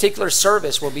this particular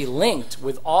service will be linked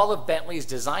with all of Bentley's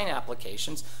design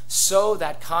applications so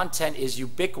that content is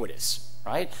ubiquitous,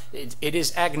 right? It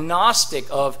is agnostic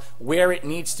of where it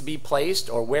needs to be placed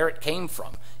or where it came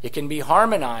from. It can be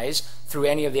harmonized through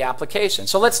any of the applications.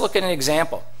 So let's look at an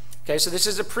example. Okay, so this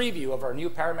is a preview of our new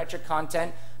parametric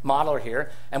content modeler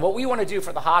here. And what we want to do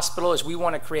for the hospital is we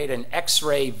want to create an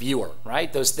X-ray viewer,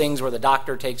 right? Those things where the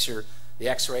doctor takes the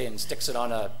X-ray and sticks it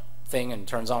on a thing and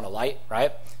turns on a light,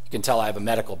 right? You can tell I have a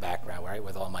medical background, right,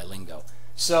 with all my lingo.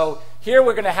 So here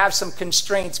we're going to have some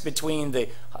constraints between the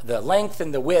length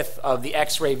and the width of the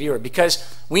X-ray viewer,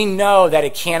 because we know that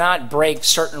it cannot break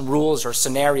certain rules or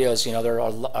scenarios. There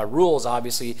are rules,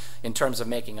 obviously, in terms of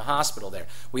making a hospital there.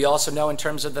 We also know in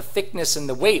terms of the thickness and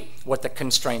the weight what the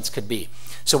constraints could be.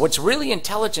 So what's really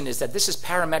intelligent is that this is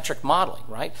parametric modeling,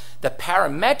 right? The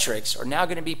parametrics are now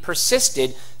going to be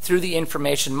persisted through the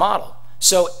information model.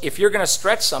 So if you're going to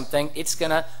stretch something, it's going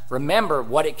to remember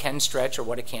what it can stretch or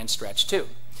what it can't stretch to.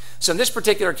 So in this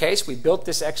particular case, we built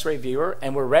this X-ray viewer,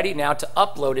 and we're ready now to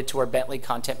upload it to our Bentley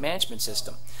content management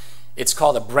system. It's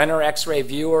called a Brenner X-ray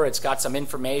viewer. It's got some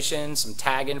information, some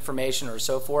tag information or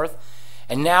so forth.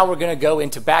 And now we're going to go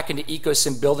back into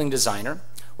EcoSim Building Designer.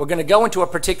 We're going to go into a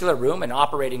particular room, an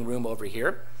operating room over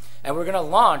here, and we're going to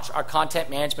launch our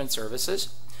content management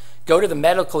services, go to the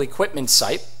medical equipment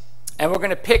site, and we're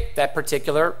going to pick that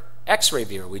particular X-ray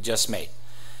viewer we just made.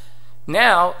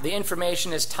 Now the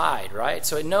information is tied, right?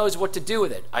 So it knows what to do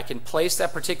with it. I can place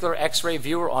that particular X-ray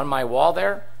viewer on my wall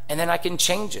there, and then I can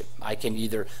change it. I can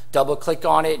either double click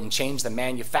on it and change the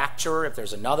manufacturer if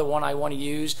there's another one I want to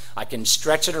use. I can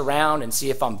stretch it around and see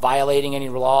if I'm violating any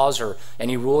laws or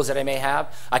any rules that I may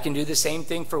have. I can do the same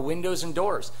thing for windows and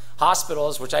doors.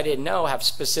 Hospitals, which I didn't know, have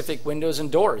specific windows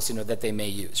and doors that they may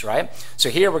use, right? So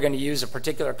here we're going to use a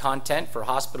particular content for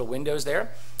hospital windows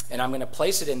there, and I'm going to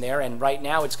place it in there, and right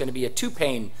now it's going to be a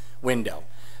 2-pane window.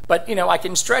 But I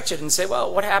can stretch it and say,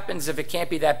 well, what happens if it can't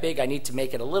be that big? I need to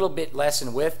make it a little bit less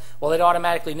in width. Well, it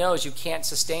automatically knows you can't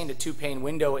sustain a 2-pane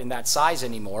window in that size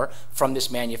anymore from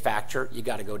this manufacturer. You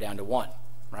got to go down to 1,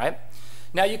 right?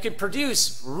 Now you could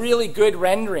produce really good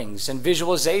renderings and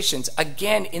visualizations,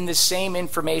 again, in the same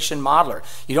information modeler.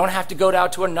 You don't have to go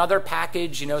out to another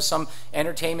package, some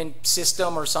entertainment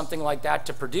system or something like that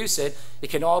to produce it.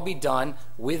 It can all be done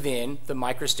within the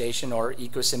MicroStation or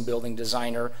EcoSim Building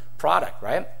Designer product,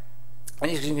 right?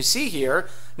 And as you can see here,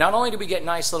 not only do we get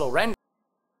nice little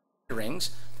renderings,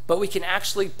 but we can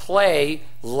actually play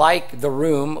like the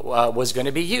room was going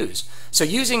to be used. So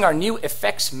using our new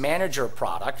Effects Manager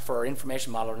product for our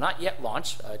information modeler, not yet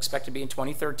launched, expect to be in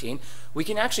 2013, we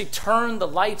can actually turn the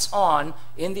lights on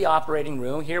in the operating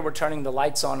room. Here we're turning the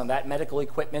lights on that medical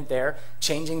equipment there,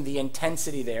 changing the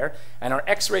intensity there. And our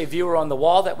X-ray viewer on the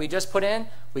wall that we just put in,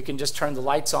 we can just turn the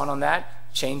lights on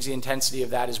that, change the intensity of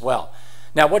that as well.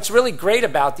 Now what's really great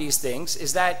about these things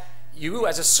is that you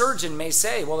as a surgeon may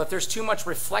say, well, if there's too much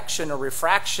reflection or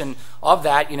refraction of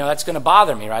that, that's going to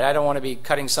bother me, right? I don't want to be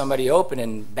cutting somebody open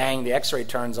and bang, the X-ray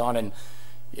turns on and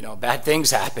bad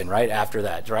things happen right after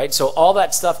that, right? So all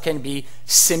that stuff can be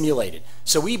simulated.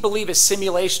 So we believe a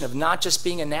simulation of not just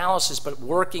being analysis, but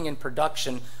working in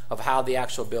production of how the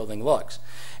actual building looks.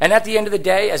 And at the end of the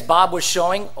day, as Bob was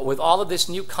showing, with all of this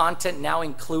new content now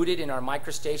included in our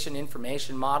MicroStation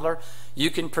information modeler, you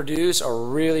can produce a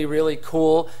really, really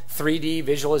cool 3D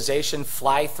visualization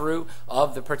fly-through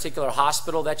of the particular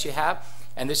hospital that you have.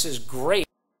 And this is great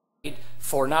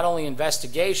for not only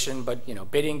investigation, but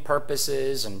bidding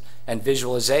purposes and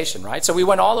visualization, right? So we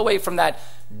went all the way from that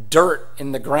dirt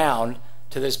in the ground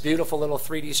to this beautiful little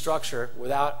 3D structure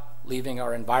without leaving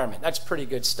our environment. That's pretty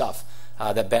good stuff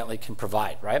that Bentley can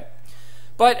provide, right?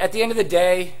 But at the end of the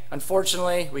day,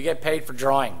 unfortunately, we get paid for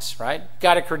drawings, right?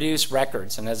 Got to produce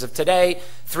records, and as of today,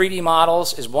 3D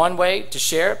models is one way to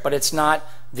share it, but it's not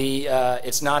the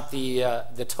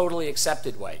totally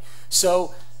accepted way.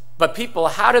 So, but people,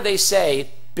 how do they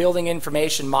say building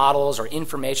information models or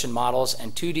information models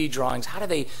and 2D drawings, how do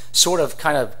they sort of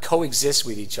kind of coexist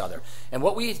with each other? And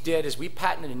what we did is we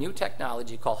patented a new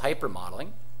technology called hypermodeling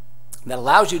that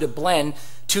allows you to blend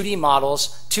 2D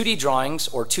models, 2D drawings,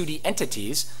 or 2D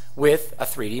entities with a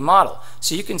 3D model.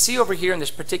 So you can see over here in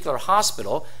this particular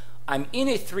hospital, I'm in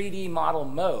a 3D model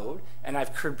mode, and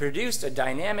I've produced a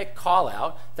dynamic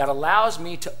callout that allows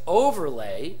me to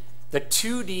overlay the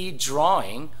 2D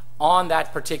drawing on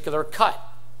that particular cut,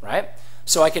 right?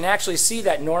 So I can actually see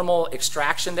that normal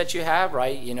extraction that you have,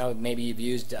 right? Maybe you've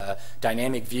used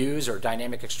dynamic views or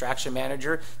dynamic extraction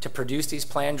manager to produce these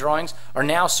plan drawings are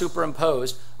now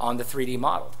superimposed on the 3D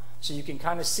model. So you can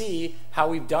kind of see how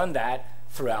we've done that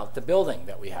throughout the building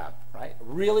that we have, right? A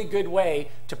really good way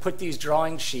to put these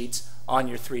drawing sheets on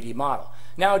your 3D model.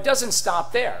 Now it doesn't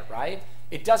stop there, right?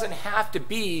 It doesn't have to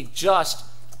be just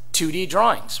 2D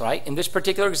drawings, right? In this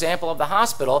particular example of the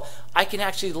hospital, I can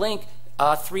actually link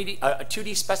a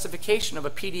 2D specification of a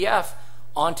PDF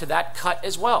onto that cut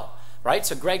as well, right?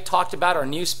 So Greg talked about our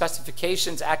new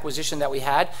specifications acquisition that we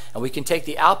had, and we can take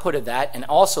the output of that and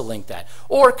also link that.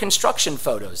 Or construction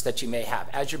photos that you may have.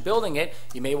 As you're building it,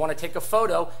 you may want to take a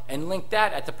photo and link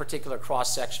that at the particular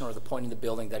cross-section or the point in the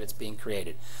building that it's being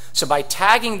created. So by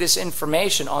tagging this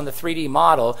information on the 3D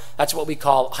model, that's what we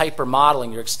call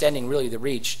hypermodeling. You're extending really the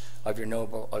reach of your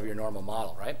normal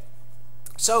model, right?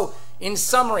 So in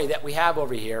summary that we have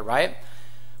over here, right,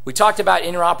 we talked about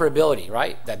interoperability,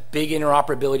 right? That big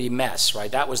interoperability mess,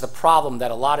 right? That was the problem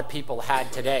that a lot of people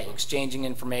had today, exchanging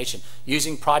information.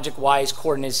 Using ProjectWise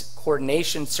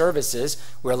coordination services,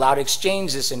 we're allowed to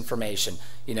exchange this information,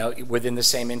 within the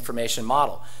same information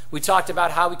model. We talked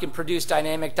about how we can produce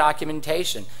dynamic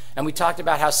documentation, and we talked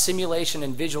about how simulation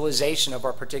and visualization of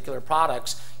our particular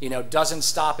products, doesn't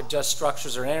stop at just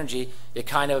structures or energy. It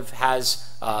kind of has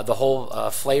the whole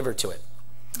flavor to it.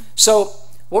 So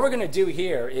what we're going to do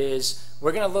here is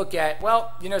we're going to look at,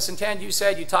 well,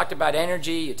 Santan, you talked about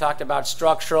energy, you talked about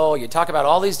structural, you talked about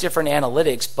all these different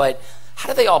analytics, but how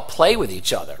do they all play with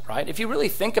each other, right? If you really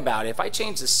think about it, if I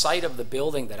change the site of the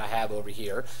building that I have over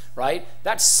here, right,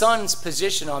 that sun's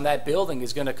position on that building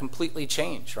is going to completely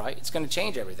change, right? It's going to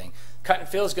change everything. Cut and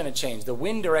fill is going to change. The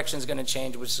wind direction is going to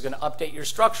change, which is going to update your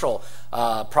structural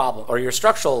problem or your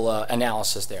structural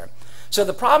analysis there. So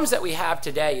the problems that we have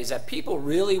today is that people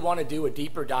really want to do a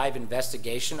deeper dive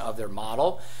investigation of their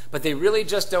model, but they really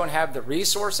just don't have the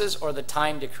resources or the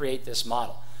time to create this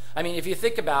model. I mean, if you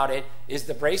think about it, is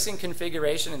the bracing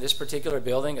configuration in this particular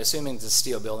building, assuming it's a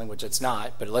steel building, which it's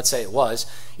not, but let's say it was,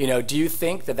 do you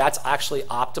think that that's actually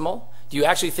optimal? Do you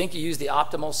actually think you use the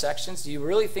optimal sections? Do you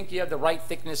really think you have the right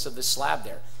thickness of the slab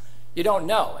there? You don't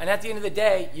know. And at the end of the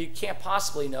day, you can't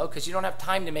possibly know because you don't have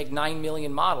time to make 9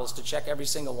 million models to check every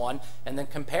single one and then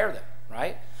compare them,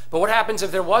 right? But what happens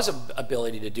if there was an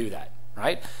ability to do that,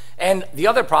 right? And the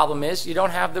other problem is you don't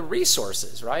have the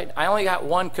resources, right? I only got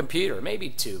one computer, maybe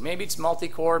two. Maybe it's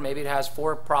multi-core, maybe it has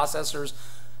 4 processors,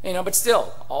 but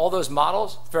still, all those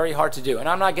models, very hard to do. And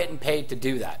I'm not getting paid to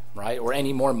do that, right? Or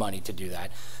any more money to do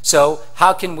that. So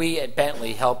how can we at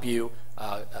Bentley help you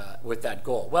with that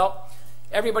goal? Well,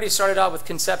 everybody started out with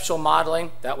conceptual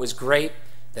modeling. That was great.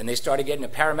 Then they started getting to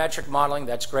parametric modeling.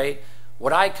 That's great.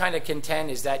 What I kind of contend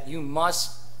is that you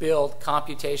must build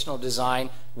computational design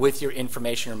with your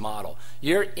information model.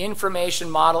 Your information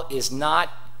model is not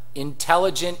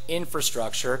intelligent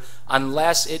infrastructure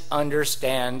unless it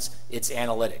understands its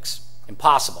analytics.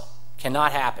 Impossible.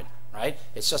 Cannot happen, right?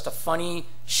 It's just a funny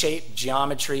shape,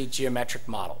 geometric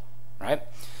model, right?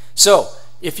 So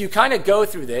if you kind of go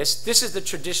through this, this is the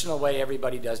traditional way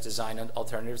everybody does design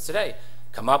alternatives today.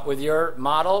 Come up with your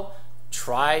model,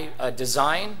 try a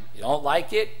design, you don't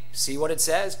like it, see what it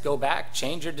says, go back,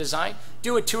 change your design,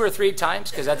 do it 2 or 3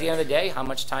 times, because at the end of the day, how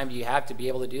much time do you have to be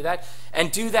able to do that?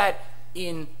 And do that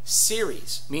in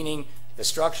series, meaning the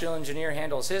structural engineer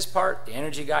handles his part, the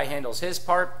energy guy handles his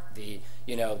part, the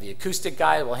acoustic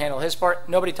guy will handle his part.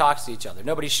 Nobody talks to each other.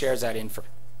 Nobody shares that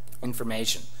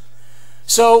information.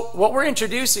 So what we're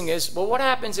introducing is, well, what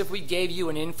happens if we gave you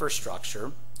an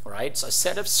infrastructure, right? It's a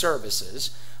set of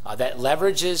services that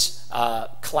leverages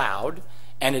cloud,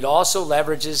 and it also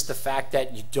leverages the fact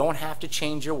that you don't have to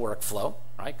change your workflow,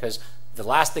 right? Because the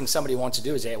last thing somebody wants to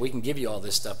do is, hey, we can give you all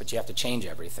this stuff, but you have to change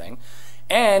everything.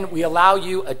 And we allow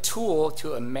you a tool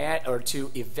to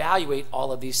evaluate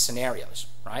all of these scenarios,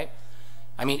 right?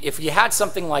 I mean, if you had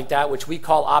something like that, which we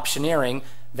call optioneering,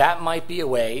 that might be a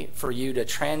way for you to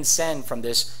transcend from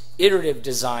this iterative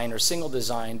design or single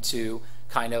design to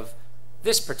kind of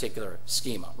this particular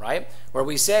schema, right? Where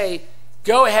we say,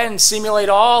 go ahead and simulate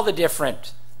all the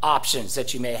different options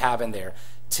that you may have in there.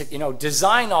 To,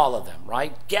 design all of them,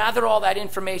 right? Gather all that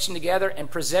information together and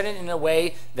present it in a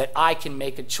way that I can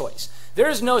make a choice. There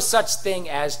is no such thing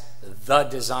as the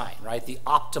design, right? The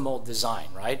optimal design,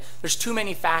 right? There's too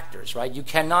many factors, right? You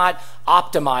cannot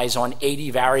optimize on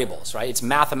 80 variables, right? It's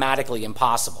mathematically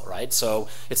impossible, right? So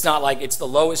it's not like it's the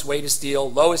lowest weight of steel,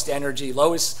 lowest energy,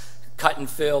 lowest cut and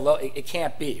fill. It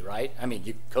can't be, right? I mean,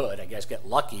 you could, I guess, get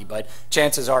lucky, but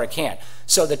chances are it can't.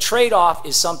 So the trade-off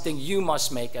is something you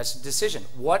must make as a decision.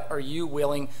 What are you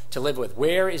willing to live with?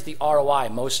 Where is the ROI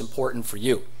most important for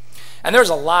you? And there's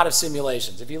a lot of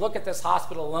simulations. If you look at this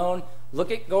hospital alone,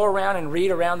 go around and read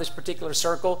around this particular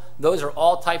circle. Those are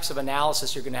all types of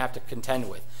analysis you're going to have to contend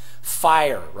with.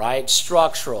 Fire, right?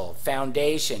 Structural,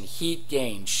 foundation, heat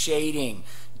gain, shading,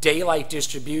 daylight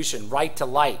distribution, right to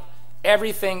light.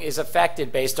 Everything is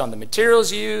affected based on the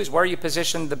materials you use, where you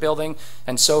position the building,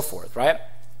 and so forth, right?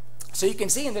 So you can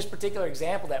see in this particular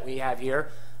example that we have here,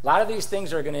 a lot of these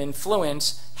things are going to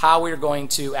influence how we're going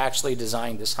to actually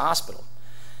design this hospital.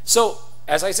 So,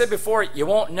 as I said before, you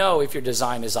won't know if your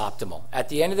design is optimal. At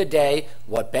the end of the day,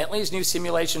 what Bentley's new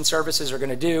simulation services are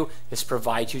going to do is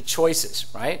provide you choices,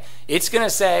 right? It's going to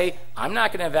say, I'm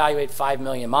not going to evaluate 5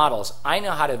 million models. I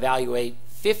know how to evaluate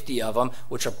 50 of them,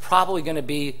 which are probably going to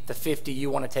be the 50 you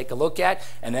want to take a look at,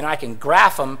 and then I can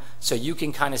graph them so you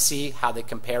can kind of see how they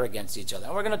compare against each other.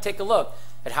 And we're going to take a look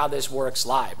at how this works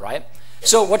live, right?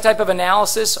 So what type of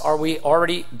analysis are we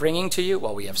already bringing to you?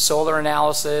 Well, we have solar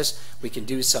analysis, we can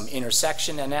do some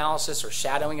intersection analysis or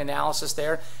shadowing analysis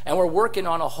there, and we're working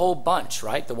on a whole bunch,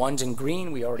 right? The ones in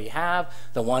green we already have,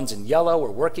 the ones in yellow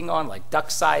we're working on, like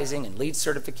duct sizing and lead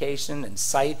certification and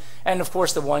site, and of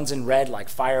course the ones in red like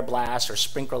fire blast or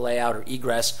sprinkler layout or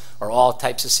egress are all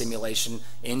types of simulation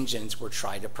engines we're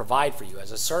trying to provide for you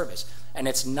as a service. And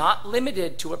it's not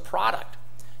limited to a product.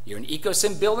 You're an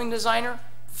EcoSim building designer?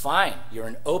 Fine. You're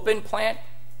an open plant?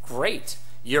 Great.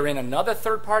 You're in another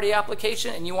third-party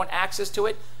application and you want access to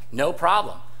it? No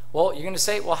problem. Well, you're going to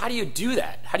say, well, how do you do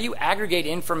that? How do you aggregate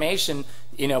information,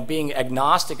 being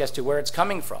agnostic as to where it's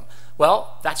coming from?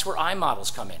 Well, that's where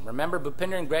iModels come in. Remember,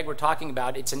 Bhupinder and Greg were talking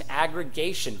about it's an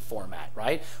aggregation format,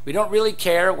 right? We don't really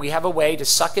care. We have a way to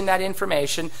suck in that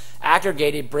information,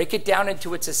 aggregate it, break it down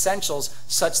into its essentials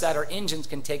such that our engines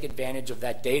can take advantage of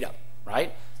that data,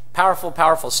 right? Powerful,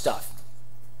 powerful stuff.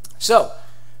 So,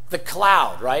 the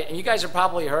cloud, right? And you guys have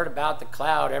probably heard about the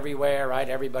cloud everywhere, right?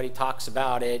 Everybody talks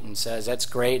about it and says that's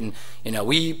great. And,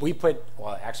 we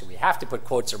have to put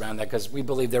quotes around that because we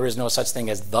believe there is no such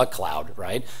thing as the cloud,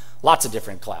 right? Lots of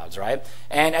different clouds, right?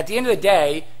 And at the end of the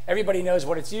day, everybody knows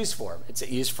what it's used for. It's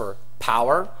used for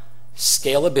power,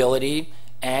 scalability,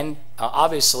 and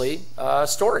obviously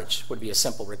storage would be a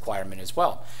simple requirement as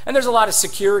well. And there's a lot of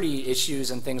security issues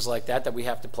and things like that we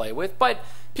have to play with, but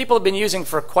people have been using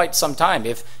for quite some time.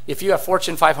 If you have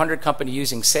Fortune 500 company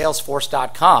using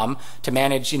Salesforce.com to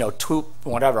manage,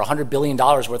 $100 billion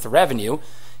worth of revenue,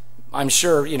 I'm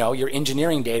sure, your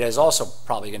engineering data is also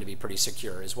probably going to be pretty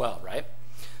secure as well, right?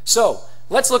 So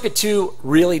let's look at two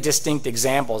really distinct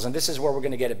examples, and this is where we're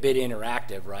going to get a bit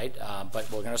interactive, right? But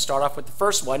we're going to start off with the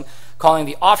first one, calling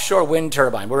the offshore wind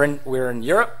turbine. We're in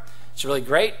Europe. It's really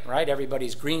great, right?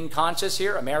 Everybody's green conscious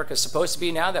here. America's supposed to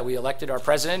be now that we elected our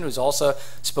president, who's also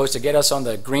supposed to get us on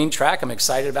the green track. I'm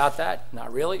excited about that.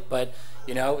 Not really, but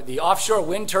the offshore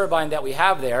wind turbine that we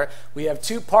have there, we have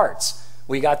two parts.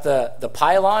 We got the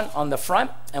pylon on the front,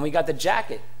 and we got the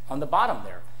jacket on the bottom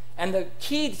there. And the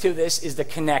key to this is the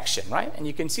connection, right? And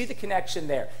you can see the connection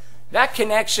there. That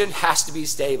connection has to be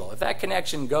stable. If that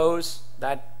connection goes,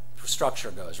 that structure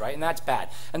goes, right? And that's bad.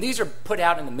 And these are put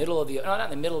out in the middle of the, not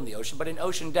in the middle of the ocean, but in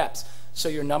ocean depths. So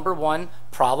your number one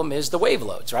problem is the wave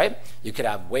loads, right? You could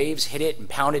have waves hit it and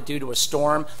pound it due to a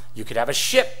storm. You could have a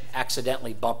ship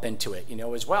accidentally bump into it,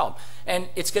 as well. And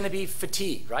it's going to be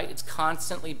fatigued, right? It's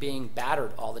constantly being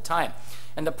battered all the time.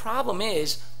 And the problem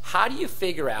is, how do you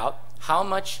figure out how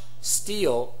much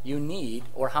steel you need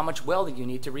or how much welding you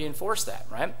need to reinforce that,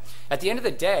 right? At the end of the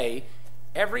day,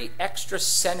 every extra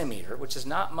centimeter, which is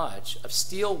not much, of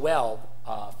steel weld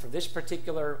for this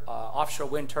particular offshore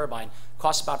wind turbine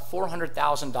costs about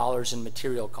 $400,000 in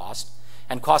material cost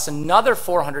and costs another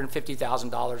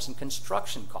 $450,000 in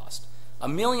construction cost.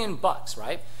 $1 million,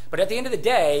 right? But at the end of the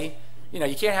day,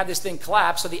 you can't have this thing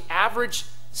collapse. So the average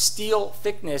steel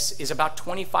thickness is about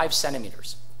 25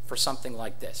 centimeters for something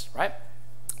like this, right?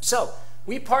 So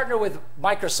we partner with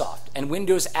Microsoft, and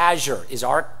Windows Azure is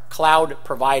our cloud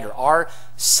provider, our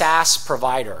SaaS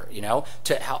provider,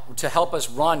 to help us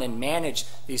run and manage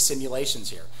these simulations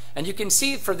here. And you can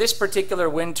see for this particular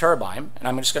wind turbine, and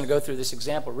I'm just going to go through this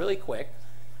example really quick,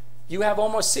 you have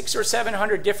almost 600 or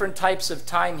 700 different types of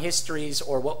time histories,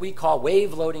 or what we call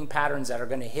wave loading patterns, that are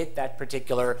going to hit that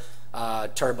particular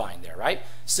turbine there, right?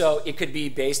 So it could be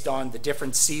based on the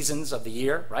different seasons of the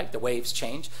year, right? The waves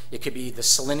change. It could be the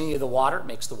salinity of the water,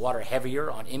 makes the water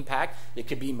heavier on impact. It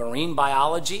could be marine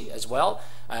biology as well.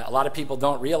 A lot of people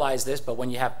don't realize this, but when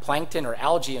you have plankton or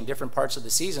algae in different parts of the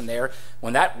season there,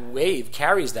 when that wave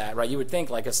carries that, right, you would think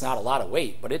like it's not a lot of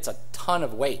weight, but it's a ton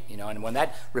of weight, and when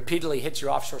that repeatedly hits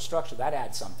your offshore structure, that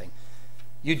adds something.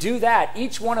 You do that,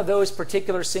 each one of those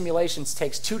particular simulations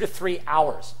takes 2 to 3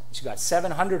 hours. So you've got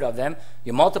 700 of them.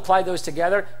 You multiply those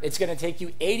together, it's going to take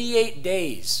you 88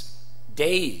 days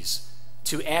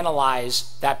to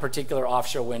analyze that particular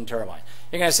offshore wind turbine.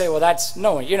 You're going to say, well,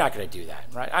 no, you're not going to do that,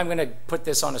 right? I'm going to put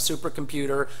this on a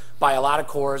supercomputer, buy a lot of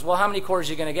cores. Well, how many cores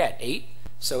are you going to get? 8?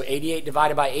 So 88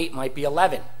 divided by 8 might be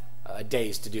 11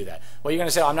 days to do that. Well, you're going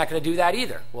to say, well, I'm not going to do that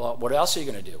either. Well, what else are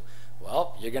you going to do?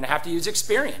 Well, you're going to have to use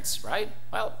experience, right?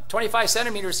 Well, 25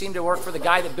 centimeters seemed to work for the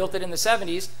guy that built it in the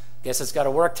 70s. Guess it's got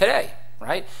to work today,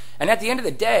 right? And at the end of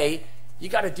the day, you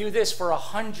got to do this for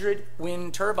 100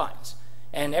 wind turbines.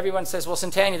 And everyone says, well,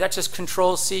 Centennial, that's just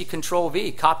Control-C,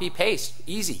 Control-V, copy-paste,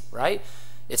 easy, right?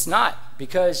 It's not,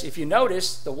 because if you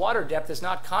notice, the water depth is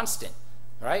not constant,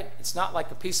 right? It's not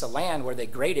like a piece of land where they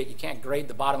grade it. You can't grade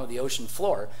the bottom of the ocean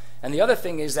floor. And the other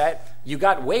thing is that you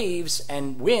got waves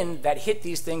and wind that hit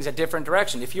these things at different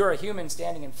directions. If you're a human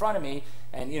standing in front of me,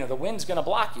 and the wind's going to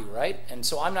block you, right? And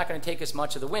so I'm not going to take as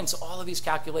much of the wind. So all of these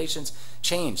calculations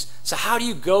change. So how do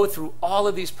you go through all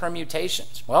of these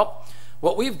permutations? Well,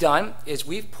 what we've done is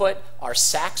we've put our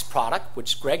SACS product,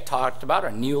 which Greg talked about,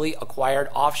 our newly acquired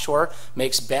offshore,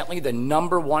 makes Bentley the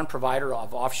 #1 provider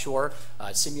of offshore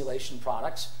simulation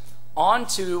products,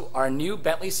 onto our new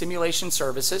Bentley simulation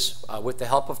services with the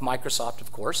help of Microsoft,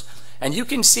 of course. And you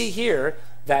can see here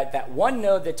that that one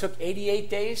node that took 88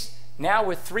 days, now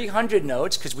with 300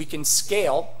 nodes, because we can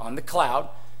scale on the cloud,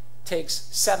 takes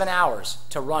 7 hours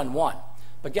to run one.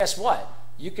 But guess what?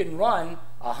 You can run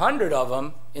 100 of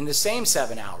them in the same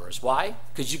 7 hours. Why?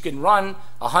 Because you can run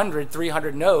 100,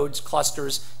 300 nodes,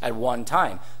 clusters at one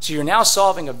time. So you're now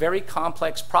solving a very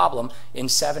complex problem in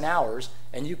 7 hours,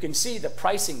 and you can see the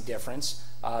pricing difference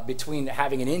between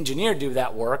having an engineer do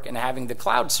that work and having the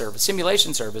cloud service,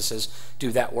 simulation services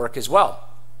do that work as well.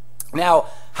 Now,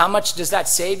 how much does that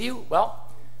save you? Well,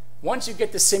 once you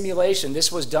get the simulation,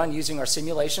 this was done using our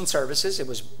simulation services. It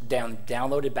was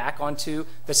downloaded back onto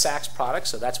the SACS product,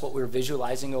 so that's what we're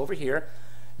visualizing over here.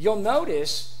 You'll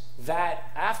notice that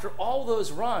after all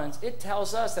those runs, it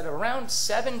tells us that around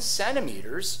 7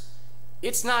 centimeters,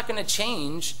 it's not going to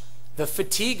change the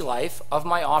fatigue life of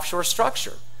my offshore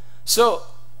structure. So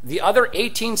the other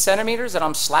 18 centimeters that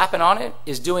I'm slapping on it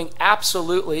is doing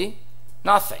absolutely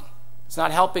nothing. It's not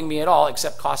helping me at all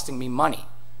except costing me money.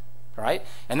 Right?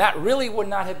 And that really would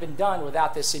not have been done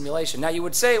without this simulation. Now you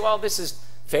would say, well, this is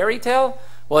fairy tale.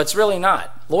 Well, it's really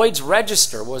not. Lloyd's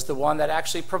Register was the one that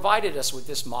actually provided us with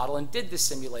this model and did this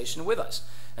simulation with us.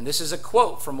 And this is a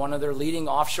quote from one of their leading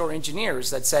offshore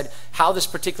engineers that said how this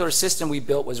particular system we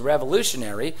built was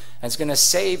revolutionary, and it's going to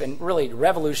save and really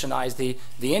revolutionize the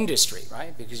industry,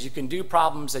 right? Because you can do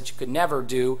problems that you could never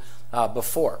do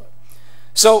before.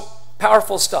 So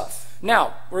powerful stuff.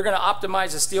 Now, we're going to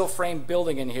optimize a steel frame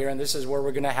building in here, and this is where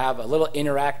we're going to have a little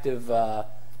interactive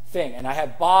thing. And I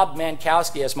have Bob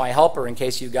Mankowski as my helper in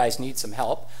case you guys need some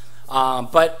help.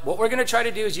 But what we're going to try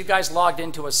to do is you guys logged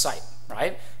into a site,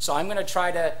 right? So I'm going to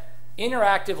try to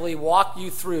interactively walk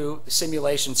you through the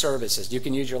simulation services. You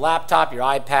can use your laptop, your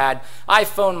iPad.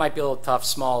 iPhone might be a little tough,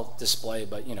 small display,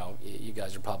 but you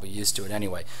guys are probably used to it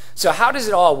anyway. So how does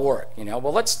it all work?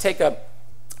 Well, let's take a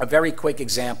very quick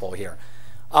example here.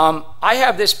 I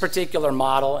have this particular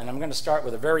model, and I'm going to start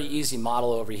with a very easy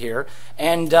model over here.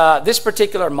 And this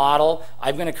particular model,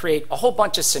 I'm going to create a whole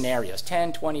bunch of scenarios,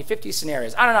 10, 20, 50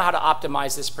 scenarios. I don't know how to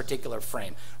optimize this particular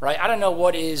frame, right? I don't know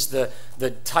what is the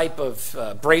type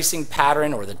of bracing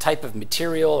pattern or the type of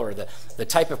material or the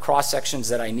type of cross-sections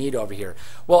that I need over here.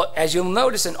 Well, as you'll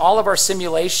notice in all of our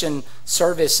simulation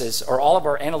services or all of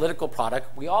our analytical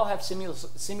product, we all have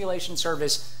simulation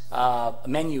service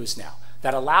menus now.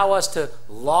 that allow us to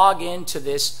log into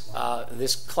this,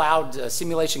 this cloud,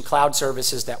 simulation cloud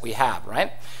services that we have,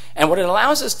 right? And what it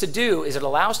allows us to do is it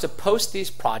allows us to post these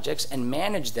projects and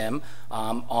manage them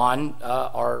on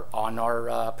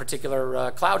our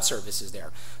particular cloud services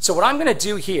there. So what I'm going to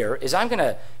do here is I'm going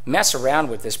to mess around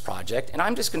with this project, and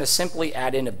I'm just going to simply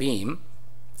add in a beam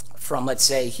from, let's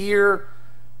say, here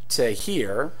to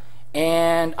here,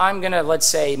 and I'm going to, let's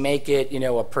say, make it,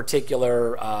 a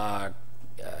particular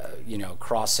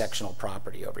cross-sectional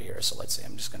property over here. So let's say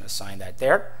I'm just going to assign that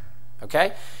there.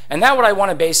 Okay, and now what I want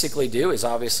to basically do is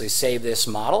obviously save this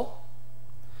model,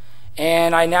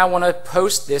 and I now want to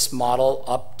post this model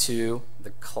up to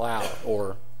the cloud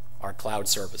or our cloud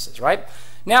services, right?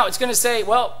 Now it's going to say,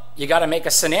 well, you got to make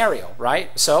a scenario, right?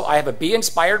 So I have a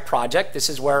Be-inspired project. This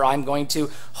is where I'm going to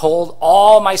hold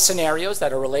all my scenarios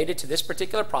that are related to this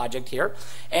particular project here,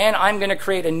 and I'm going to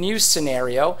create a new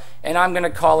scenario, and I'm going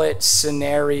to call it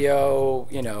scenario,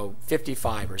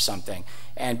 55 or something.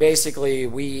 And basically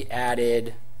we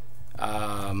added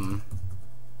some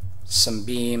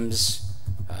beams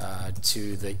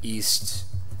to the east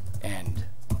end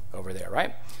over there,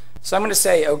 right? So I'm going to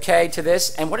say OK to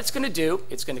this, and what it's going to do,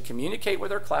 it's going to communicate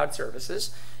with our cloud services,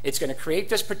 it's going to create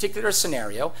this particular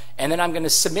scenario, and then I'm going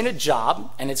to submit a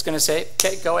job, and it's going to say,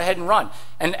 OK, go ahead and run.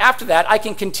 And after that, I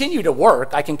can continue to work.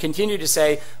 I can continue to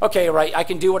say, OK, right, I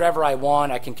can do whatever I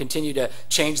want. I can continue to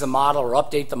change the model or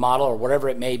update the model or whatever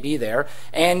it may be there,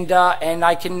 and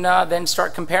I can then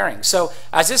start comparing. So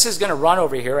as this is going to run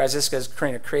over here, as this is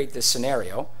going to create this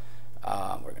scenario,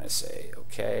 we're going to say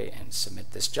OK and submit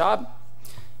this job.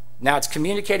 Now it's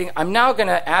communicating. I'm now going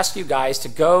to ask you guys to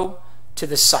go to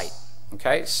the site.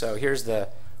 Okay, so here's the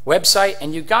website,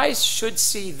 and you guys should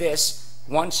see this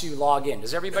once you log in.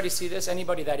 Does everybody see this?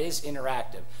 Anybody that is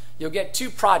interactive? You'll get two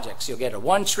projects. You'll get a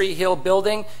One Tree Hill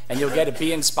building, and you'll get a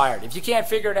Be-inspired. If you can't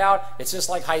figure it out, it's just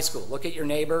like high school. Look at your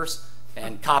neighbors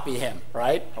and copy him,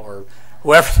 right? Or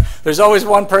whoever. There's always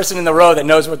one person in the row that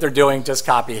knows what they're doing. Just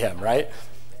copy him, right?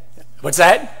 What's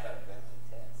that?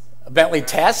 A Bentley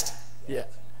test? Yeah.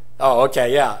 Oh,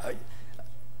 okay, yeah.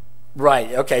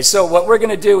 Right, okay. So what we're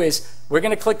going to do is we're going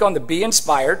to click on the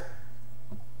Be-inspired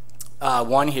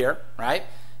one here, right?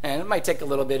 And it might take a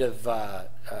little bit of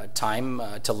time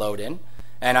to load in.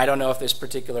 And I don't know if this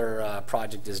particular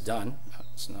project is done.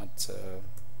 It's not.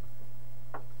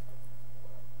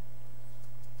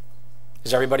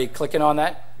 Is everybody clicking on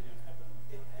that?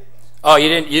 Oh, you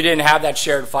didn't have that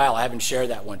shared file. I haven't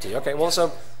shared that one to you. Okay, well,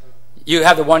 so you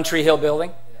have the One Tree Hill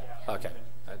building? Okay.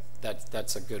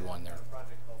 That's a good one there.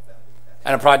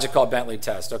 And a project called Bentley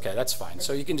Test. Okay, that's fine.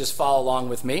 So you can just follow along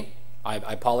with me. I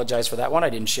apologize for that one.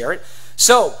 I didn't share it.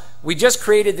 So we just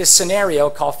created this scenario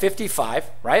called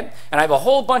 55, right? And I have a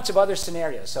whole bunch of other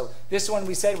scenarios. So this one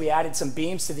we said we added some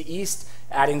beams to the east,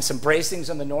 adding some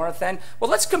bracings on the north end. Well,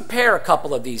 let's compare a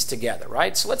couple of these together,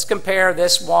 right? So let's compare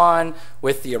this one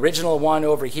with the original one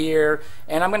over here.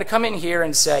 And I'm going to come in here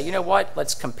and say, you know what?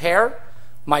 Let's compare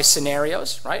my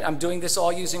scenarios, right? I'm doing this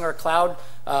all using our cloud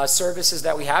services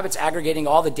that we have. It's aggregating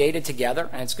all the data together,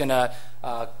 and it's going to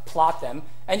plot them.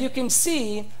 And you can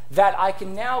see that I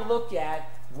can now look at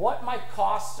what my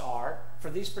costs are for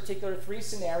these particular three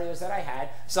scenarios that I had.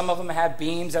 Some of them have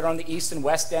beams that are on the east and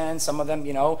west end. Some of them,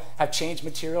 have changed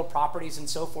material properties and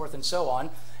so forth and so on.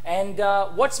 And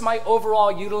what's my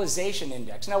overall utilization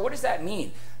index? Now, what does that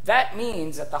mean? That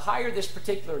means that the higher this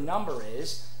particular number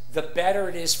is, the better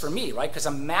it is for me, right? Because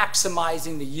I'm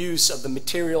maximizing the use of the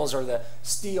materials or the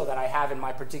steel that I have in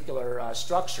my particular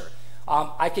structure.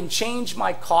 I can change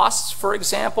my costs, for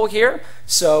example, here.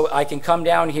 So I can come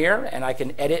down here and I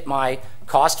can edit my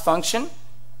cost function,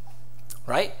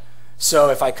 right? So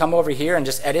if I come over here and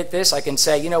just edit this, I can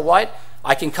say, you know what?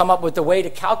 I can come up with a way to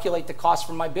calculate the cost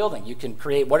for my building. You can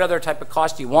create what other type of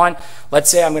cost you want. Let's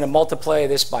say I'm going to multiply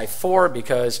this by 4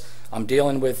 because I'm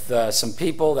dealing with some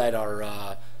people that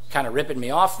are kind of ripping me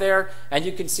off there, and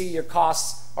you can see your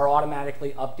costs are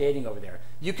automatically updating over there.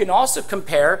 You can also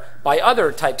compare by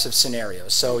other types of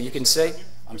scenarios. So you can say,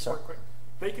 I'm sorry.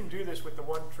 They can do this with the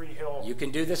One Tree Hill. You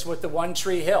can do this with the One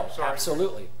Tree Hill,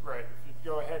 absolutely. Right. If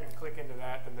you go ahead and click into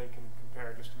that, then they can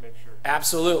compare just to make sure.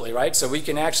 Absolutely, right? So we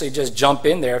can actually just jump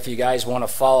in there if you guys want to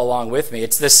follow along with me.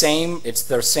 It's the same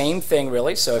thing,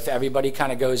 really. So if everybody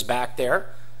kind of goes back there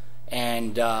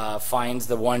and finds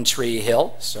the One Tree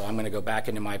Hill. So I'm going to go back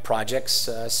into my projects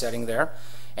setting there.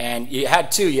 And you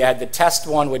had two. You had the test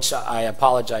one, which I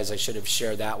apologize, I should have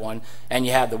shared that one. And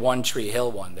you had the One Tree Hill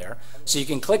one there. So you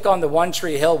can click on the One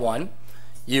Tree Hill one.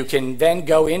 You can then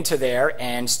go into there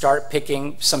and start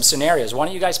picking some scenarios. Why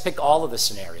don't you guys pick all of the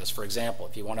scenarios? For example,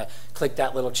 if you want to click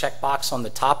that little checkbox on the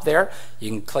top there, you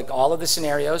can click all of the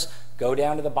scenarios. go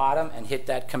down to the bottom and hit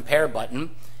that compare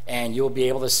button, and you'll be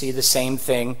able to see the same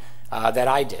thing that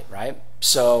I did, right?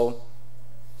 So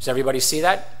does everybody see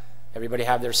that? Everybody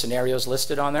have their scenarios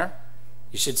listed on there?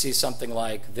 You should see something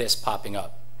like this popping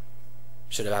up.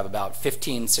 Should have about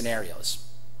 15 scenarios.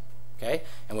 Okay?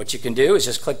 And what you can do is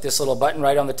just click this little button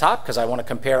right on the top, because I want to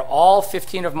compare all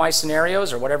 15 of my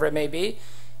scenarios or whatever it may be,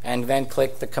 and then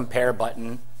click the compare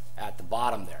button at the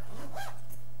bottom there.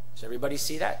 Does everybody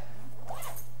see that?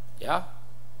 Yeah?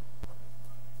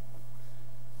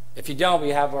 If you don't, we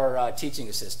have our teaching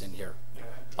assistant here,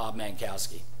 Bob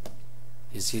Mankowski.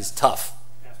 He's tough.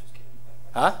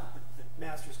 Huh?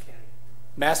 Master's candidate.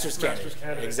 Master's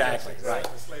candidate. Exactly. Right.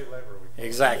 Slave labor.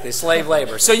 Exactly. Slave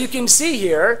labor. So you can see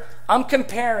here, I'm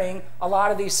comparing a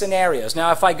lot of these scenarios.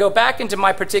 Now, if I go back into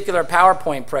my particular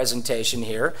PowerPoint presentation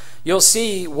here, you'll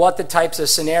see what the types of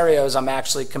scenarios I'm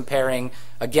actually comparing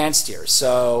against here.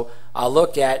 So I'll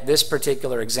look at this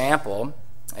particular example,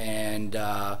 and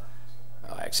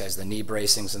actually has the knee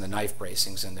bracings and the knife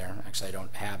bracings in there. Actually, I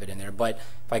don't have it in there. But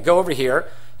if I go over here,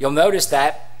 you'll notice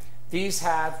that these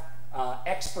have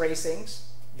X bracings.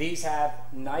 These have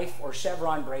knife or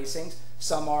chevron bracings.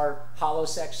 Some are hollow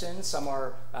sections. Some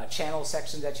are channel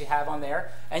sections that you have on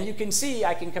there. And you can see,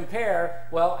 I can compare,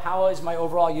 well, how is my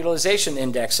overall utilization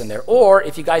index in there? Or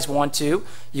if you guys want to,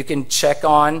 you can check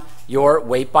on your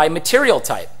weight by material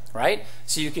type, right?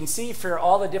 So you can see for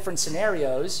all the different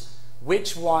scenarios,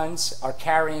 which ones are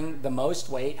carrying the most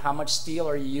weight, how much steel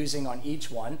are you using on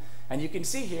each one. And you can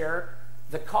see here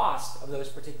the cost of those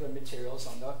particular materials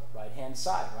on the right-hand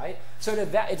side, right? So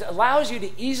it allows you to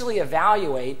easily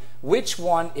evaluate which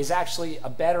one is actually a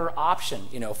better option,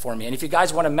 for me. And if you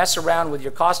guys want to mess around with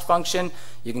your cost function,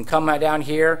 you can come down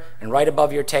here and right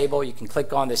above your table, you can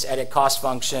click on this edit cost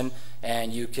function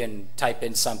and you can type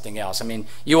in something else. I mean,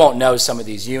 you won't know some of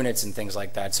these units and things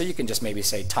like that, so you can just maybe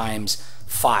say times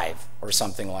 5 or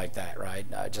something like that, right?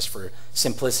 Just for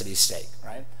simplicity's sake,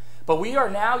 right? But we are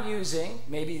now using,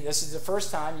 maybe this is the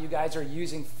first time you guys are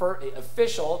using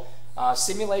official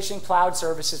simulation cloud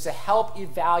services to help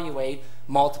evaluate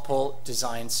multiple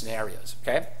design scenarios,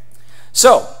 okay?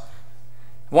 So,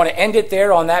 I want to end it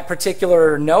there on that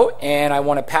particular note, and I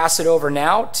want to pass it over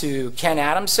now to Ken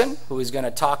Adamson, who is going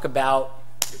to talk about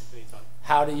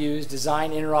how to use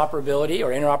design interoperability or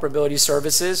interoperability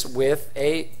services with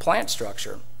a plant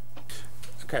structure.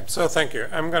 Okay, so thank you.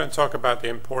 I'm going to talk about the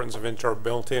importance of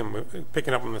interoperability, and we're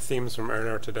picking up on the themes from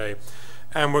earlier today.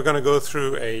 And we're going to go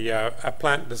through a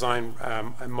plant design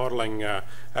and modeling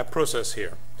process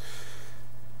here.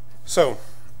 So,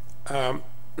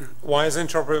 why is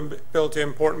interoperability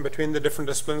important between the different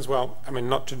disciplines? Well, I mean,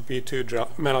 not to be too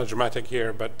melodramatic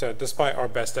here, but despite our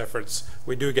best efforts,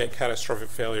 we do get catastrophic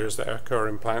failures that occur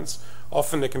in plants.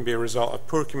 Often they can be a result of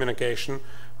poor communication,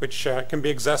 which can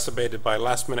be exacerbated by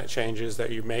last-minute changes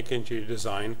that you make into your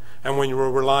design, and when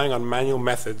you're relying on manual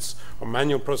methods or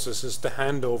manual processes to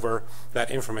hand over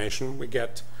that information, we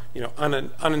get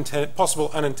possible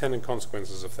unintended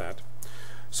consequences of that.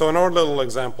 So in our little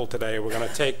example today, we're going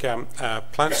to take a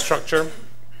plant structure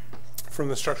from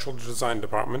the structural design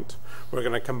department. We're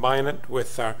going to combine it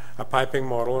with a piping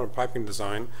model or piping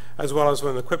design, as well as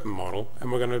with an equipment model,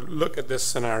 and we're going to look at this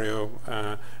scenario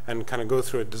and kind of go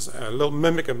through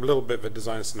mimic a little bit of a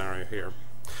design scenario here.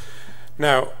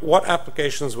 Now, what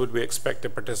applications would we expect to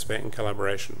participate in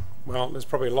collaboration? Well, there's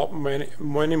probably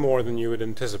many more than you would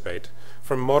anticipate.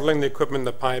 From modeling the equipment,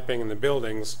 the piping, and the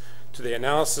buildings, to the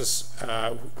analysis,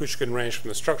 which can range from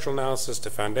the structural analysis to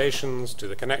foundations, to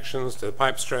the connections, to the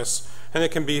pipe stress, and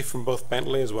it can be from both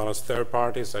Bentley as well as third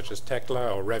parties such as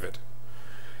Tekla or Revit.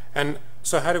 And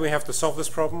so how do we have to solve this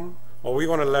problem? Well, we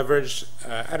want to leverage,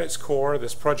 at its core,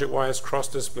 this ProjectWise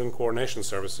cross-discipline coordination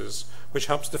services, which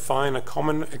helps define a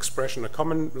common expression, a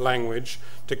common language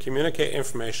to communicate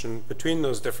information between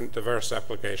those different diverse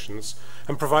applications,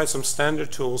 and provide some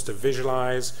standard tools to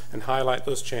visualize and highlight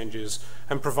those changes,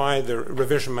 and provide the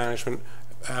revision management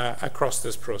across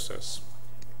this process.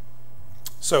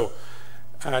 So,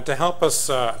 to help us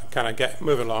kind of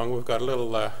move along, we've got a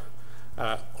little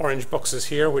orange boxes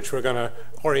here, which we're going to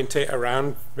orientate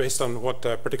around based on what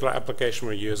particular application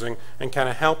we're using, and kind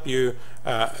of help you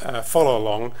follow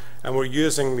along. And we're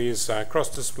using these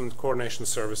cross-discipline coordination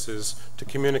services to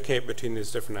communicate between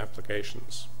these different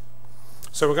applications.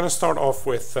 So we're going to start off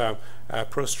with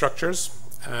ProStructures,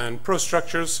 and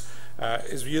ProStructures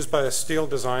is used by a steel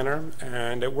designer,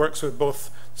 and it works with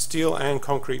both steel and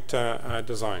concrete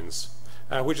designs.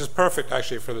 Which is perfect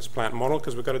actually for this plant model,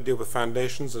 because we've got to deal with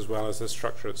foundations as well as the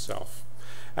structure itself.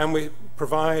 And we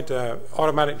provide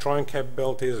automatic drawing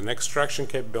capabilities and extraction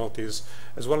capabilities,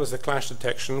 as well as the clash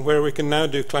detection, where we can now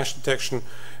do clash detection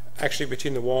actually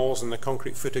between the walls and the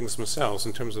concrete footings themselves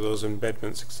in terms of those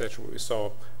embedments, etc., we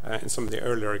saw in some of the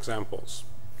earlier examples.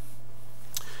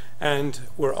 And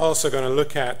we're also going to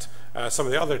look at some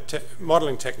of the other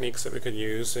modeling techniques that we can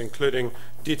use, including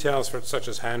details such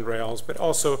as handrails, but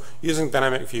also using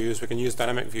dynamic views. We can use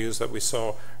dynamic views that we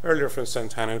saw earlier from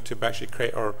Santano to actually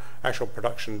create our actual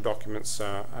production documents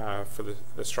for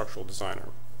the structural designer.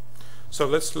 So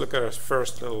let's look at our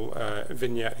first little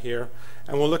vignette here,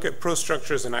 and we'll look at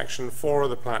ProStructures in action for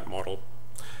the plant model.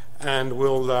 And we're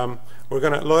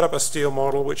going to load up a steel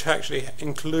model which actually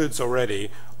includes already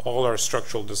all our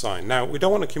structural design. Now, we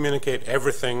don't want to communicate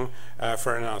everything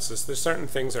for analysis. There's certain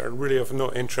things that are really of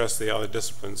no interest to the other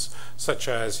disciplines, such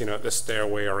as, the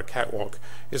stairway or a catwalk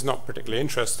is not particularly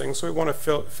interesting. So we want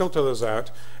to filter those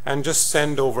out and just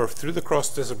send over through the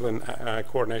cross-discipline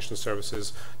coordination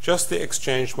services just the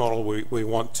exchange model we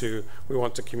want to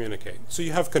communicate. So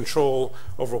you have control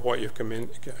over what you're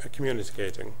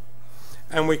communicating.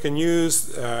 And we can use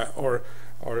the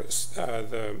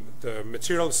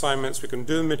material assignments. We can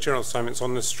do material assignments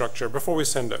on this structure before we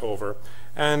send it over.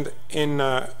 And in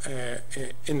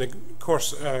the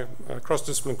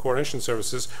cross-discipline coordination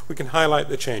services, we can highlight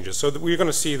the changes. So that we're going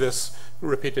to see this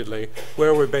repeatedly,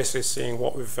 where we're basically seeing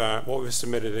what we've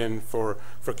submitted in for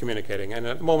communicating. And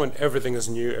at the moment, everything is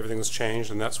new, everything has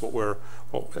changed, and that's what we're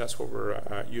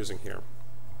using here.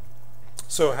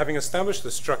 So having established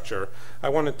the structure, I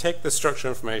want to take the structure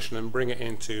information and bring it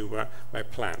into my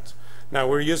plant. Now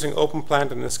we're using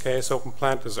OpenPlant in this case.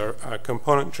 OpenPlant is our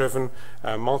component-driven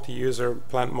multi-user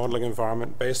plant modeling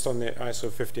environment based on the ISO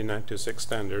 15926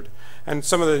 standard. And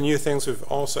some of the new things we've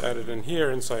also added in here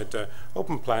inside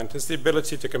OpenPlant is the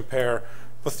ability to compare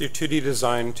both your 2D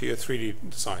design to your 3D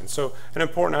design. So an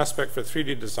important aspect for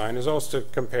 3D design is also to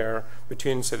compare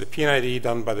between, say, the P&ID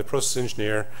done by the process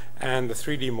engineer and the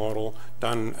 3D model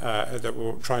done that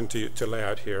we're trying to lay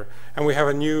out here. And we have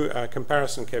a new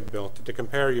comparison capability to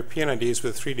compare your P&IDs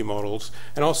with 3D models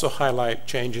and also highlight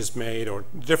changes made or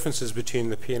differences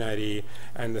between the P&ID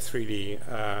and the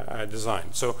 3D design.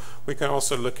 So we can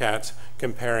also look at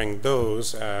comparing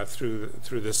those through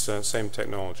this same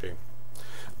technology.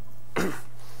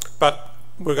 But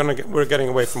we're getting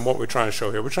away from what we're trying to show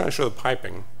here. We're trying to show the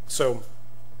piping. So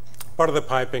part of the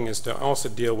piping is to also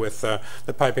deal with the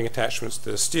piping attachments to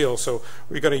the steel. So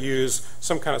we're going to use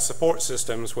some kind of support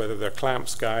systems, whether they're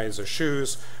clamps, guides, or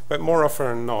shoes. But more often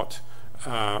than not,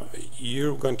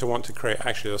 you're going to want to create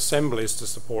actually assemblies to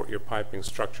support your piping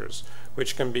structures,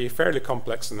 which can be fairly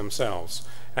complex in themselves.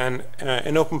 And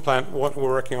in OpenPlant, what we're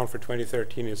working on for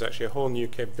 2013 is actually a whole new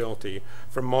capability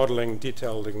for modeling,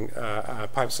 detailing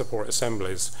pipe support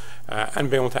assemblies, and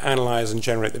being able to analyze and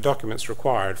generate the documents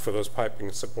required for those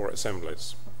piping support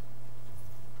assemblies.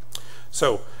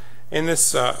 So in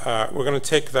this, we're going to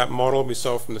take that model we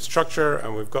saw from the structure,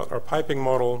 and we've got our piping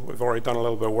model. We've already done a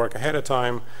little bit of work ahead of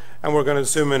time, and we're going to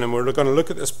zoom in and we're going to look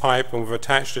at this pipe, and we've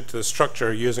attached it to the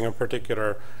structure using a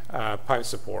particular pipe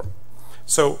support.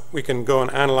 So we can go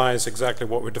and analyze exactly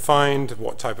what we defined,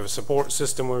 what type of support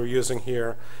system we're using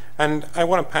here, and I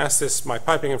want to pass my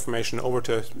piping information over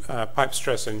to a pipe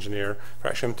stress engineer for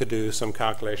actually him to do some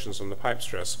calculations on the pipe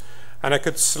stress. And I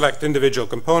could select individual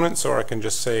components, or I can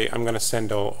just say I'm going to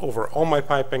send over all my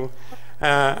piping,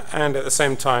 and at the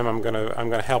same time I'm going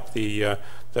to help the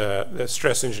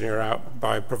stress engineer out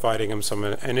by providing him some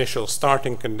initial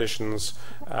starting conditions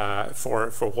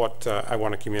for what I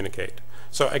want to communicate.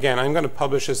 So again, I'm going to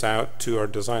publish this out to our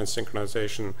design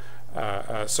synchronization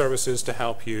services to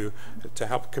help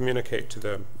communicate to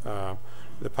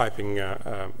the piping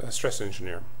stress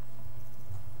engineer.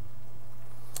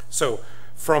 So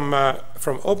from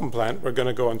OpenPlant, we're going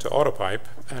to go into AutoPipe,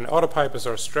 and AutoPipe is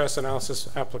our stress analysis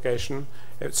application.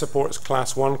 It supports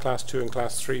Class 1, Class 2, and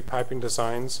Class 3 piping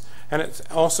designs, and it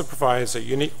also provides a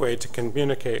unique way to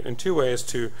communicate in two ways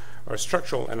to our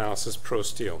structural analysis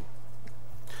ProSteel.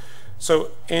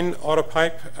 So in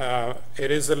AutoPipe,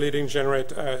 it is the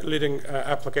leading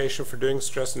application for doing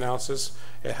stress analysis.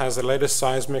 It has the latest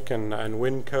seismic and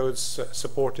wind codes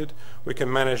supported. We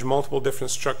can manage multiple different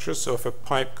structures. So if a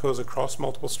pipe goes across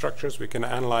multiple structures, we can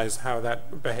analyze how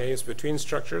that behaves between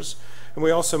structures. And we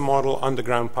also model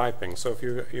underground piping. So if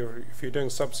you're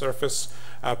doing subsurface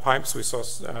pipes, we saw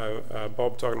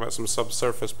Bob talking about some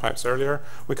subsurface pipes earlier.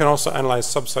 We can also analyze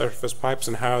subsurface pipes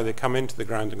and how they come into the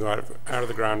ground and go out of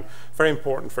the ground. Very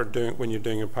important for when you're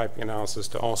doing your piping analysis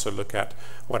to also look at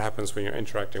what happens when you're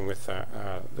interacting with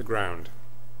the ground.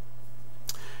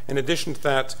 In addition to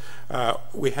that,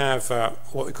 we have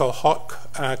what we call hot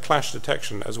clash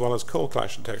detection as well as cold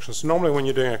clash detection. So normally when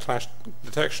you're doing a clash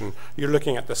detection, you're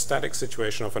looking at the static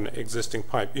situation of an existing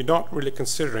pipe. You're not really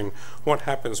considering what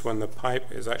happens when the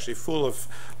pipe is actually full of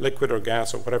liquid or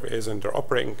gas or whatever it is under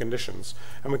operating conditions.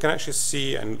 And we can actually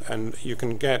see and you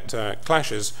can get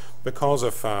clashes because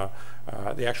of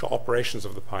the actual operations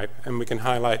of the pipe, and we can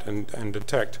highlight and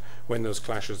detect when those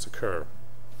clashes occur.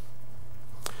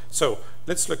 So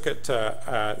let's look at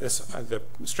the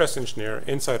stress engineer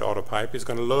inside AutoPipe is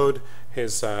going to load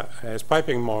his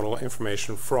piping model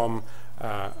information from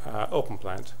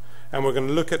OpenPlant. And we're going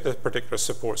to look at the particular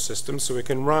support system so we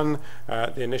can run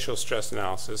the initial stress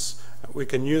analysis. We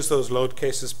can use those load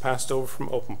cases passed over from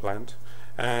OpenPlant.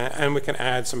 And we can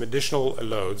add some additional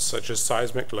loads such as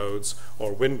seismic loads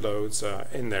or wind loads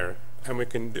in there, and we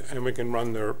can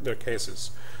run their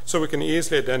cases. So we can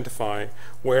easily identify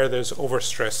where there's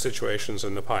overstressed situations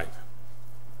in the pipe.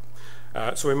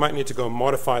 So we might need to go and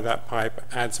modify that pipe,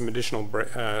 add some additional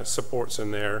supports in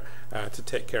there to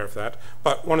take care of that.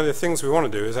 But one of the things we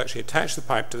want to do is actually attach the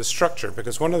pipe to the structure,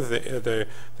 because one of the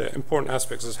important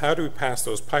aspects is how do we pass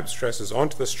those pipe stresses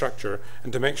onto the structure,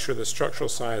 and to make sure the structural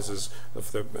sizes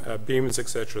of the beams,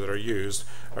 etc., that are used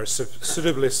are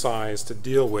suitably sized to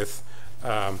deal with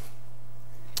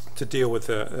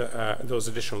those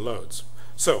additional loads.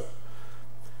 So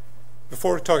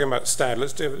before talking about STAD,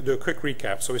 let's do a quick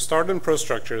recap. So we started in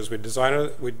ProStructures, we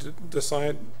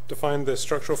defined the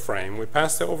structural frame, we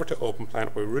passed it over to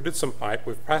OpenPlant, we routed some pipe,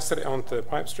 we've passed it onto the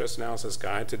pipe stress analysis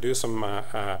guide to do some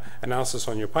analysis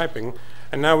on your piping,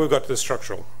 and now we've got to the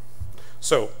structural.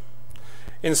 So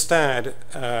in STAD,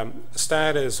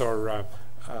 STAD is our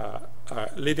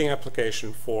leading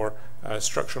application for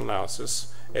structural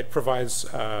analysis. It provides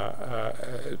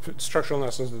structural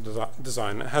analysis and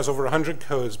design. It has over 100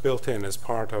 codes built in as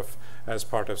part of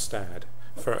STAD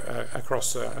for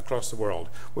across the world.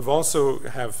 We've also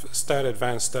have STAD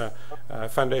Advanced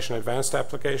Foundation Advanced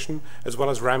application, as well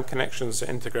as RAM connections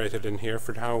integrated in here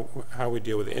for how we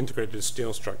deal with the integrated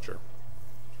steel structure.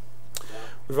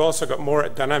 We've also got more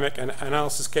dynamic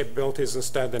analysis capabilities in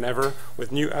STAD than ever,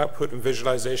 with new output and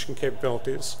visualization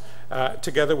capabilities,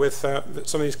 together with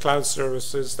some of these cloud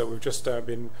services that we've just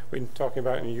been talking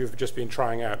about and you've just been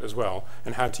trying out as well,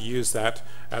 and how to use that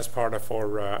as part of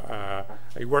our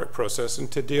a work process,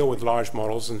 and to deal with large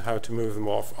models and how to move them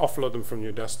offload them from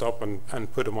your desktop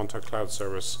and put them onto a cloud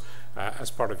service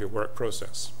as part of your work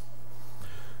process.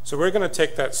 So we're going to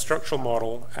take that structural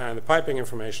model and the piping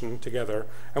information together,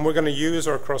 and we're going to use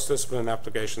our cross-discipline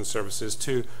application services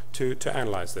to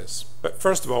analyze this. But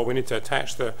first of all, we need to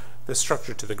attach the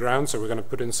structure to the ground, so we're going to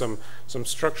put in some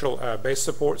structural base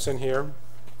supports in here.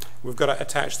 We've got to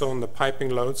attach them on the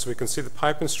piping load so we can see the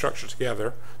piping structure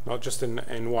together, not just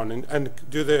in one, and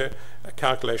do the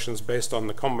calculations based on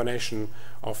the combination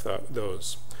of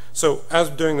those. So as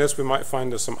doing this, we might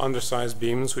find there's some undersized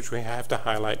beams which we have to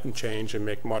highlight and change and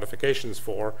make modifications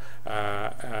for,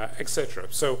 etc.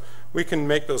 So we can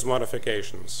make those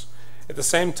modifications. At the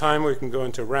same time, we can go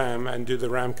into RAM and do the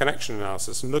RAM connection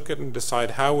analysis and look at and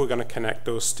decide how we're going to connect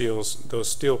those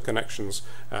steel connections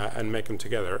and make them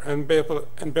together, and be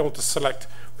able to select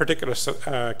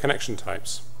particular connection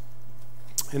types.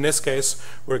 In this case,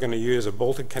 we're going to use a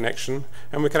bolted connection,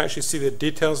 and we can actually see the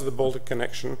details of the bolted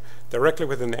connection directly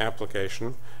within the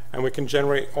application, and we can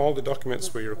generate all the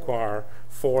documents we require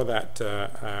for that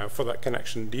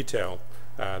connection detail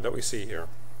that we see here.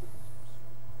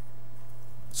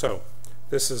 So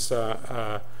this is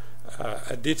a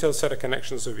detailed set of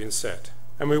connections that have been set,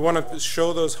 and we want to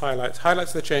show those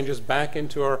highlights the changes back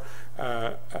into our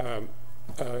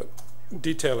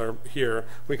detailer here.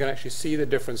 We can actually see the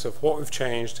difference of what we've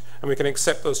changed, and we can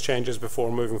accept those changes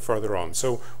before moving further on.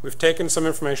 So we've taken some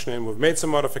information in, we've made some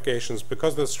modifications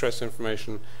because of the stress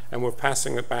information, and we're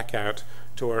passing it back out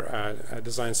to our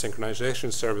design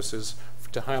synchronization services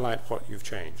to highlight what you've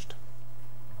changed.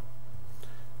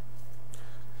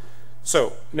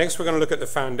 So next we're going to look at the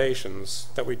foundations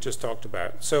that we just talked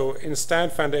about. So in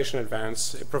STAD Foundation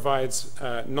Advanced, it provides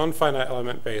non-finite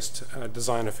element based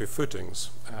design of your footings.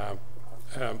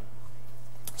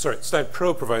 STAD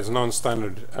Pro provides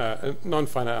non-standard,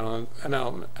 non-finite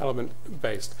element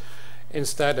based. In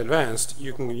STAD Advanced,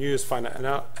 you can use finite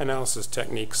analysis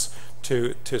techniques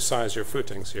to size your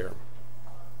footings here.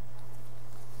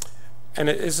 And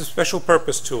it is a special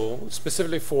purpose tool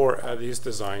specifically for these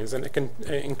designs, and it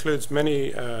includes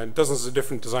many dozens of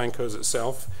different design codes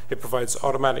itself. It provides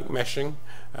automatic meshing,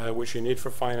 which you need for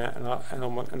finite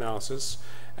element analysis,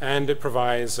 and it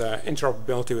provides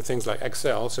interoperability with things like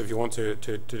Excel, so if you want to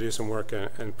do some work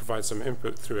and provide some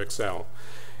input through Excel.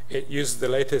 It uses the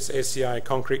latest ACI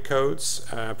concrete codes,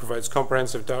 provides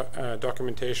comprehensive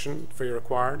documentation for your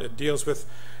required. It deals with,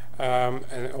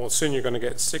 soon you're going to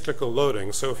get cyclical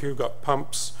loading. So if you've got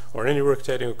pumps or any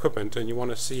rotating equipment and you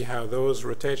want to see how those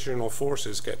rotational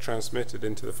forces get transmitted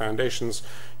into the foundations,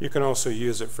 you can also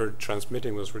use it for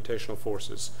transmitting those rotational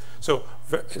forces. So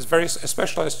it's a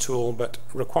specialized tool, but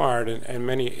required in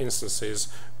many instances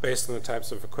based on the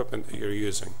types of equipment that you're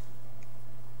using.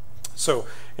 So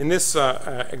in this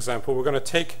example, we're going to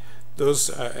take those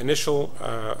initial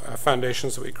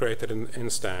foundations that we created in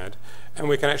STAAD, and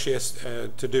we can actually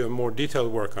to do a more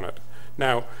detailed work on it.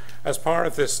 Now, as part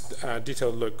of this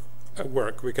detailed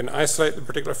work, we can isolate the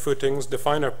particular footings,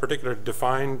 define a particular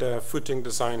defined footing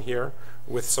design here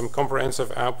with some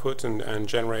comprehensive output and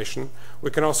generation. We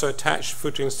can also attach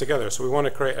footings together. So we want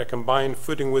to create a combined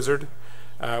footing wizard.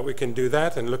 We can do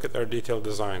that and look at our detailed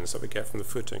designs that we get from the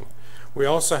footing. We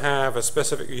also have a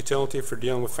specific utility for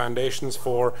dealing with foundations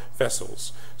for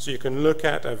vessels. So you can look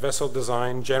at a vessel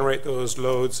design, generate those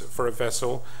loads for a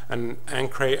vessel, and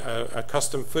create a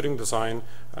custom footing design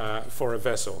for a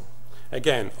vessel.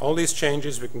 Again, all these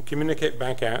changes we can communicate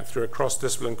back out through a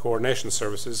cross-discipline coordination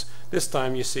services. This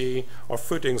time you see our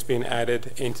footings being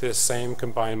added into the same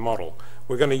combined model.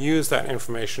 We're going to use that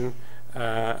information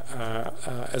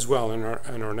as well in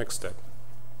our next step.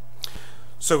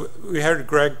 So we heard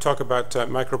Greg talk about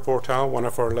MicroPortal, one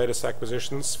of our latest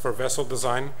acquisitions for vessel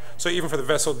design. So even for the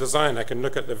vessel design, I can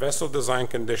look at the vessel design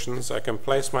conditions, I can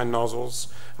place my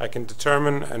nozzles, I can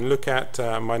determine and look at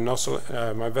my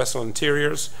vessel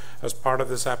interiors as part of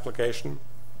this application.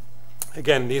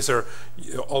 Again, these are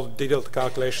all detailed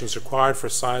calculations required for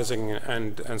sizing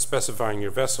and specifying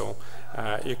your vessel.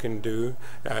 You can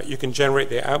generate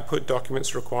the output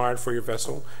documents required for your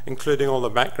vessel, including all the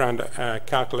background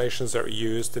calculations that are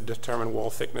used to determine wall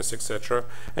thickness, etc.,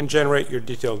 and generate your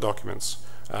detailed documents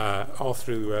all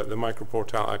through the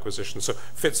MicroPortal acquisition. So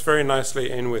fits very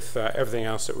nicely in with everything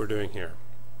else that we're doing here.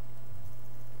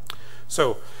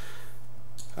 So.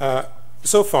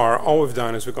 So far, all we've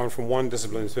done is we've gone from one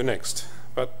discipline to the next.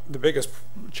 But the biggest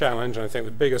challenge, and I think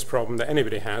the biggest problem that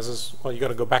anybody has is, well, you've got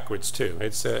to go backwards too.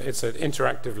 It's an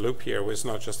interactive loop here. It's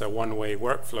not just a one-way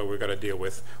workflow we've got to deal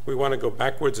with. We want to go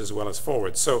backwards as well as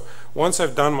forwards. So once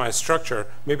I've done my structure,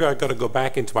 maybe I've got to go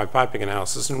back into my piping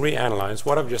analysis and reanalyze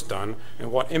what I've just done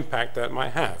and what impact that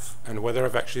might have and whether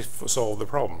I've actually solved the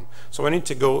problem. So I need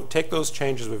to go take those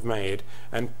changes we've made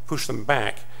and push them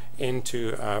back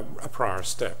into a prior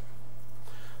step.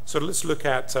 So let's look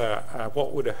at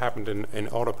what would have happened in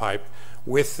AutoPipe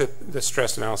with the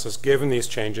stress analysis, given these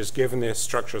changes, given the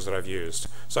structures that I've used.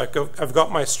 So I've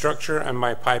got my structure and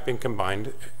my piping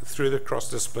combined through the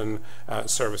cross-discipline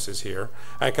services here.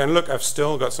 I can look, I've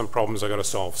still got some problems I've got to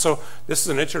solve. So this is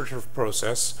an iterative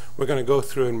process. We're going to go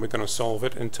through and we're going to solve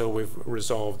it until we've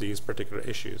resolved these particular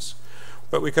issues.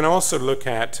 But we can also look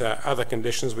at other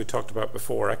conditions we talked about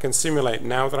before. I can simulate,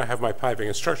 now that I have my piping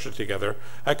and structure together,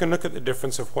 I can look at the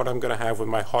difference of what I'm going to have with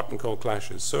my hot and cold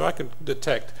clashes. So I can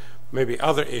detect maybe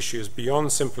other issues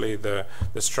beyond simply the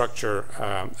structure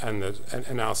and the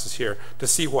analysis here to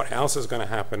see what else is going to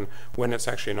happen when it's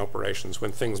actually in operations,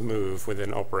 when things move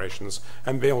within operations,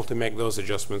 and be able to make those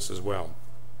adjustments as well.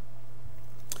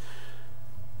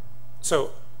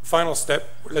 So, final step,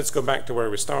 let's go back to where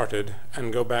we started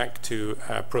and go back to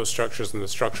Pro Structures and the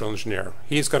structural engineer.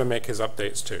 He's got to make his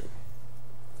updates too.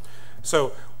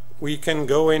 So we can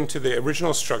go into the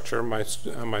original structure, my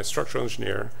structural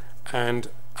engineer, and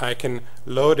I can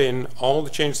load in all the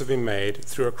changes that have been made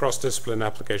through a cross-discipline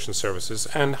application services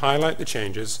and highlight the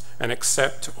changes and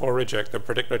accept or reject the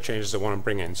particular changes I want to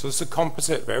bring in. So this is a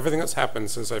composite of everything that's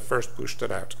happened since I first pushed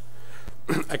it out.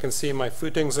 I can see my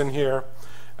footings in here.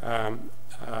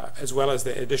 As well as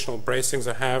the additional bracings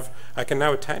I have. I can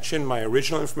now attach in my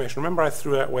original information. Remember I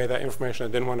threw away that information I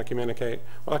didn't want to communicate?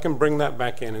 Well, I can bring that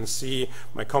back in and see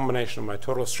my combination of my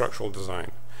total structural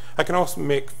design. I can also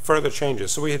make further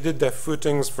changes. So we did the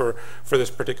footings for this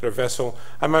particular vessel.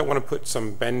 I might want to put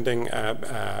some bending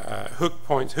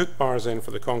hook bars in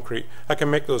for the concrete. I can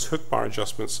make those hook bar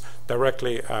adjustments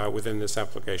directly within this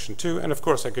application too. And of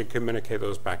course I could communicate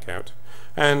those back out.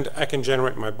 And I can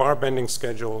generate my bar bending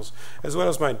schedules as well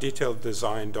as my detailed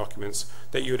design documents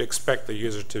that you would expect the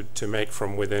user to make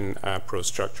from within Pro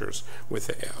Structures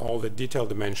with all the detailed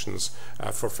dimensions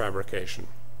for fabrication.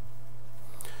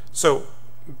 So,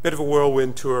 a bit of a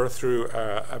whirlwind tour through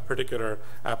a particular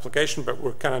application, but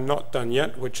we're kind of not done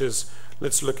yet, which is,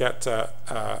 let's look at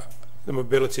the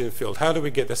mobility in the field. How do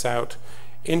we get this out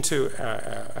into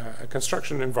a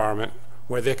construction environment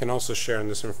where they can also share in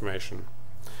this information?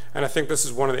 And I think this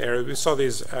is one of the areas, we saw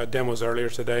these demos earlier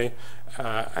today,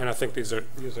 and I think these are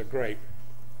great.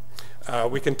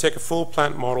 We can take a full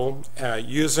plant model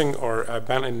using our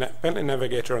Bentley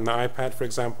Navigator on the iPad, for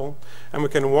example, and we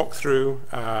can walk through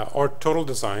our total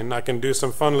design. I can do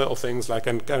some fun little things like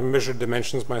I can measure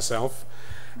dimensions myself.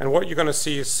 And what you're going to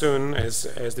see soon is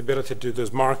the ability to do those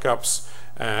markups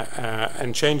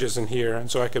and changes in here. And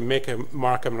so I can make a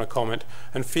markup and a comment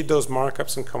and feed those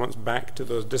markups and comments back to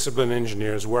those discipline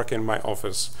engineers working in my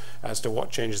office as to what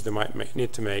changes they might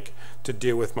need to make to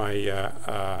deal with my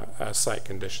site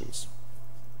conditions.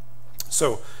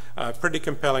 So pretty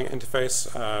compelling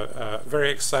interface, very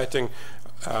exciting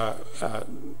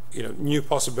new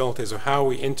possibilities of how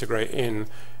we integrate in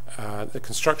the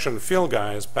construction field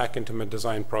guys back into my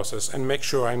design process and make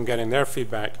sure I'm getting their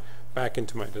feedback back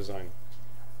into my design.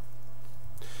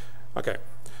 Okay,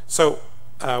 so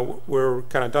we're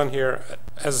kind of done here.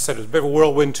 As I said, it's a bit of a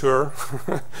whirlwind tour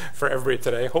for everybody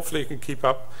today. Hopefully you can keep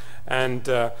up, and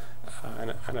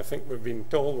I think we've been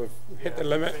told we've hit the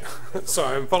limit, so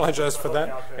I apologize for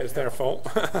that. It's their fault.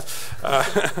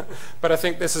 But I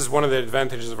think this is one of the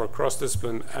advantages of our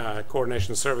cross-discipline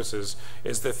coordination services,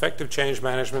 is the effective change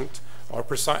management, or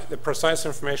the precise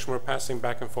information we're passing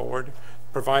back and forward,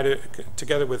 provided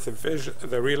together with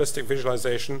the realistic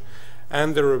visualization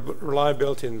and the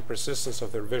reliability and persistence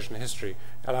of the revision history,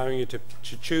 allowing you to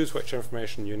choose which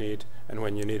information you need and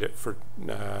when you need it for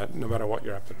no matter what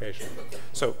your application.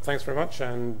 So thanks very much,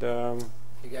 and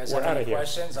you guys have any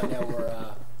questions? I know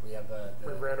we have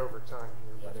we ran over time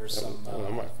here. Yeah, there's some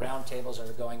round tables that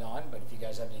are going on, but if you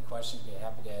guys have any questions, we'd be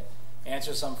happy to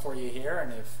answer some for you here,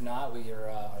 and if not, we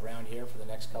are around here for the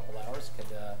next couple hours, could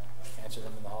answer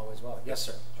them in the hallway as well. Yes,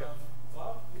 sir.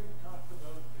 Bob, you talked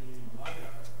about the LiDAR,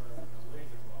 or the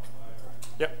laser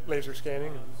LiDAR. Yep, laser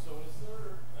scanning. So is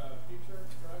there feature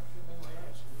extraction in there?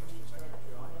 Can you extract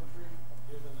geometry,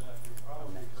 given that you're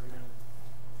probably bringing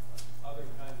other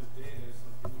kinds of data, so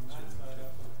can you match that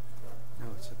up with construction? No,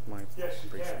 it's my Yes,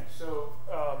 you can. So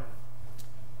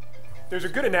there's a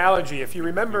good analogy. If you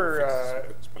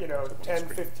remember, 10,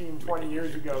 15, 20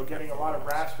 years ago, getting a lot of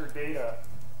raster data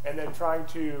and then trying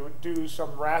to do some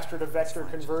raster to vector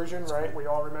conversion, right? We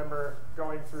all remember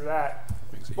going through that.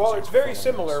 Well, it's very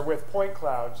similar with point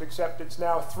clouds, except it's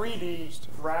now 3D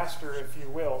raster, if you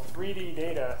will, 3D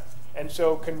data. And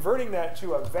so converting that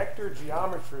to a vector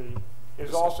geometry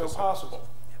is also possible,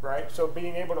 right? So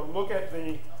being able to look at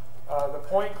the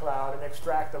point cloud and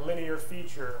extract a linear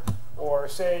feature, or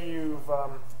say you've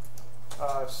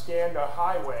scanned a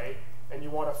highway and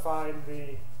you want to find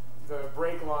the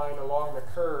brake line along the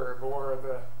curb, or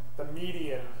the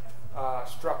median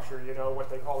structure, what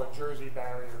they call a Jersey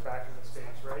barrier back in the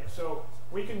States, right? So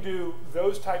we can do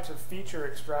those types of feature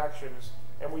extractions,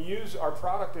 and we use our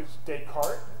product as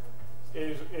Descartes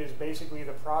is basically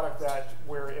the product that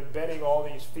we're embedding all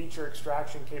these feature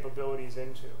extraction capabilities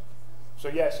into. So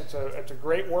yes, it's a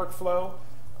great workflow,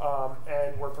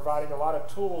 and we're providing a lot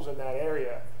of tools in that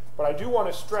area. But I do want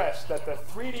to stress that the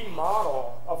 3D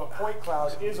model of a point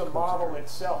cloud is a model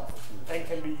itself and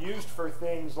can be used for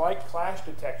things like clash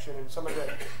detection, and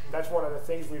that's one of the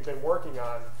things we've been working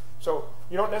on. So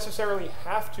you don't necessarily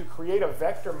have to create a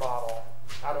vector model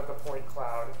out of the point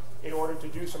cloud in order to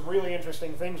do some really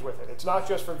interesting things with it. It's not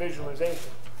just for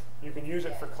visualization. You can use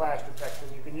it for clash detection.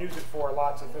 You can use it for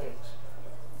lots of things.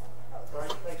 All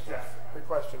right, thanks, Jack. Good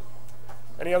question.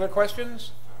 Any other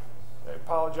questions? I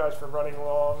apologize for running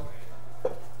long.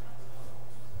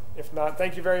 If not,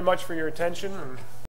 thank you very much for your attention.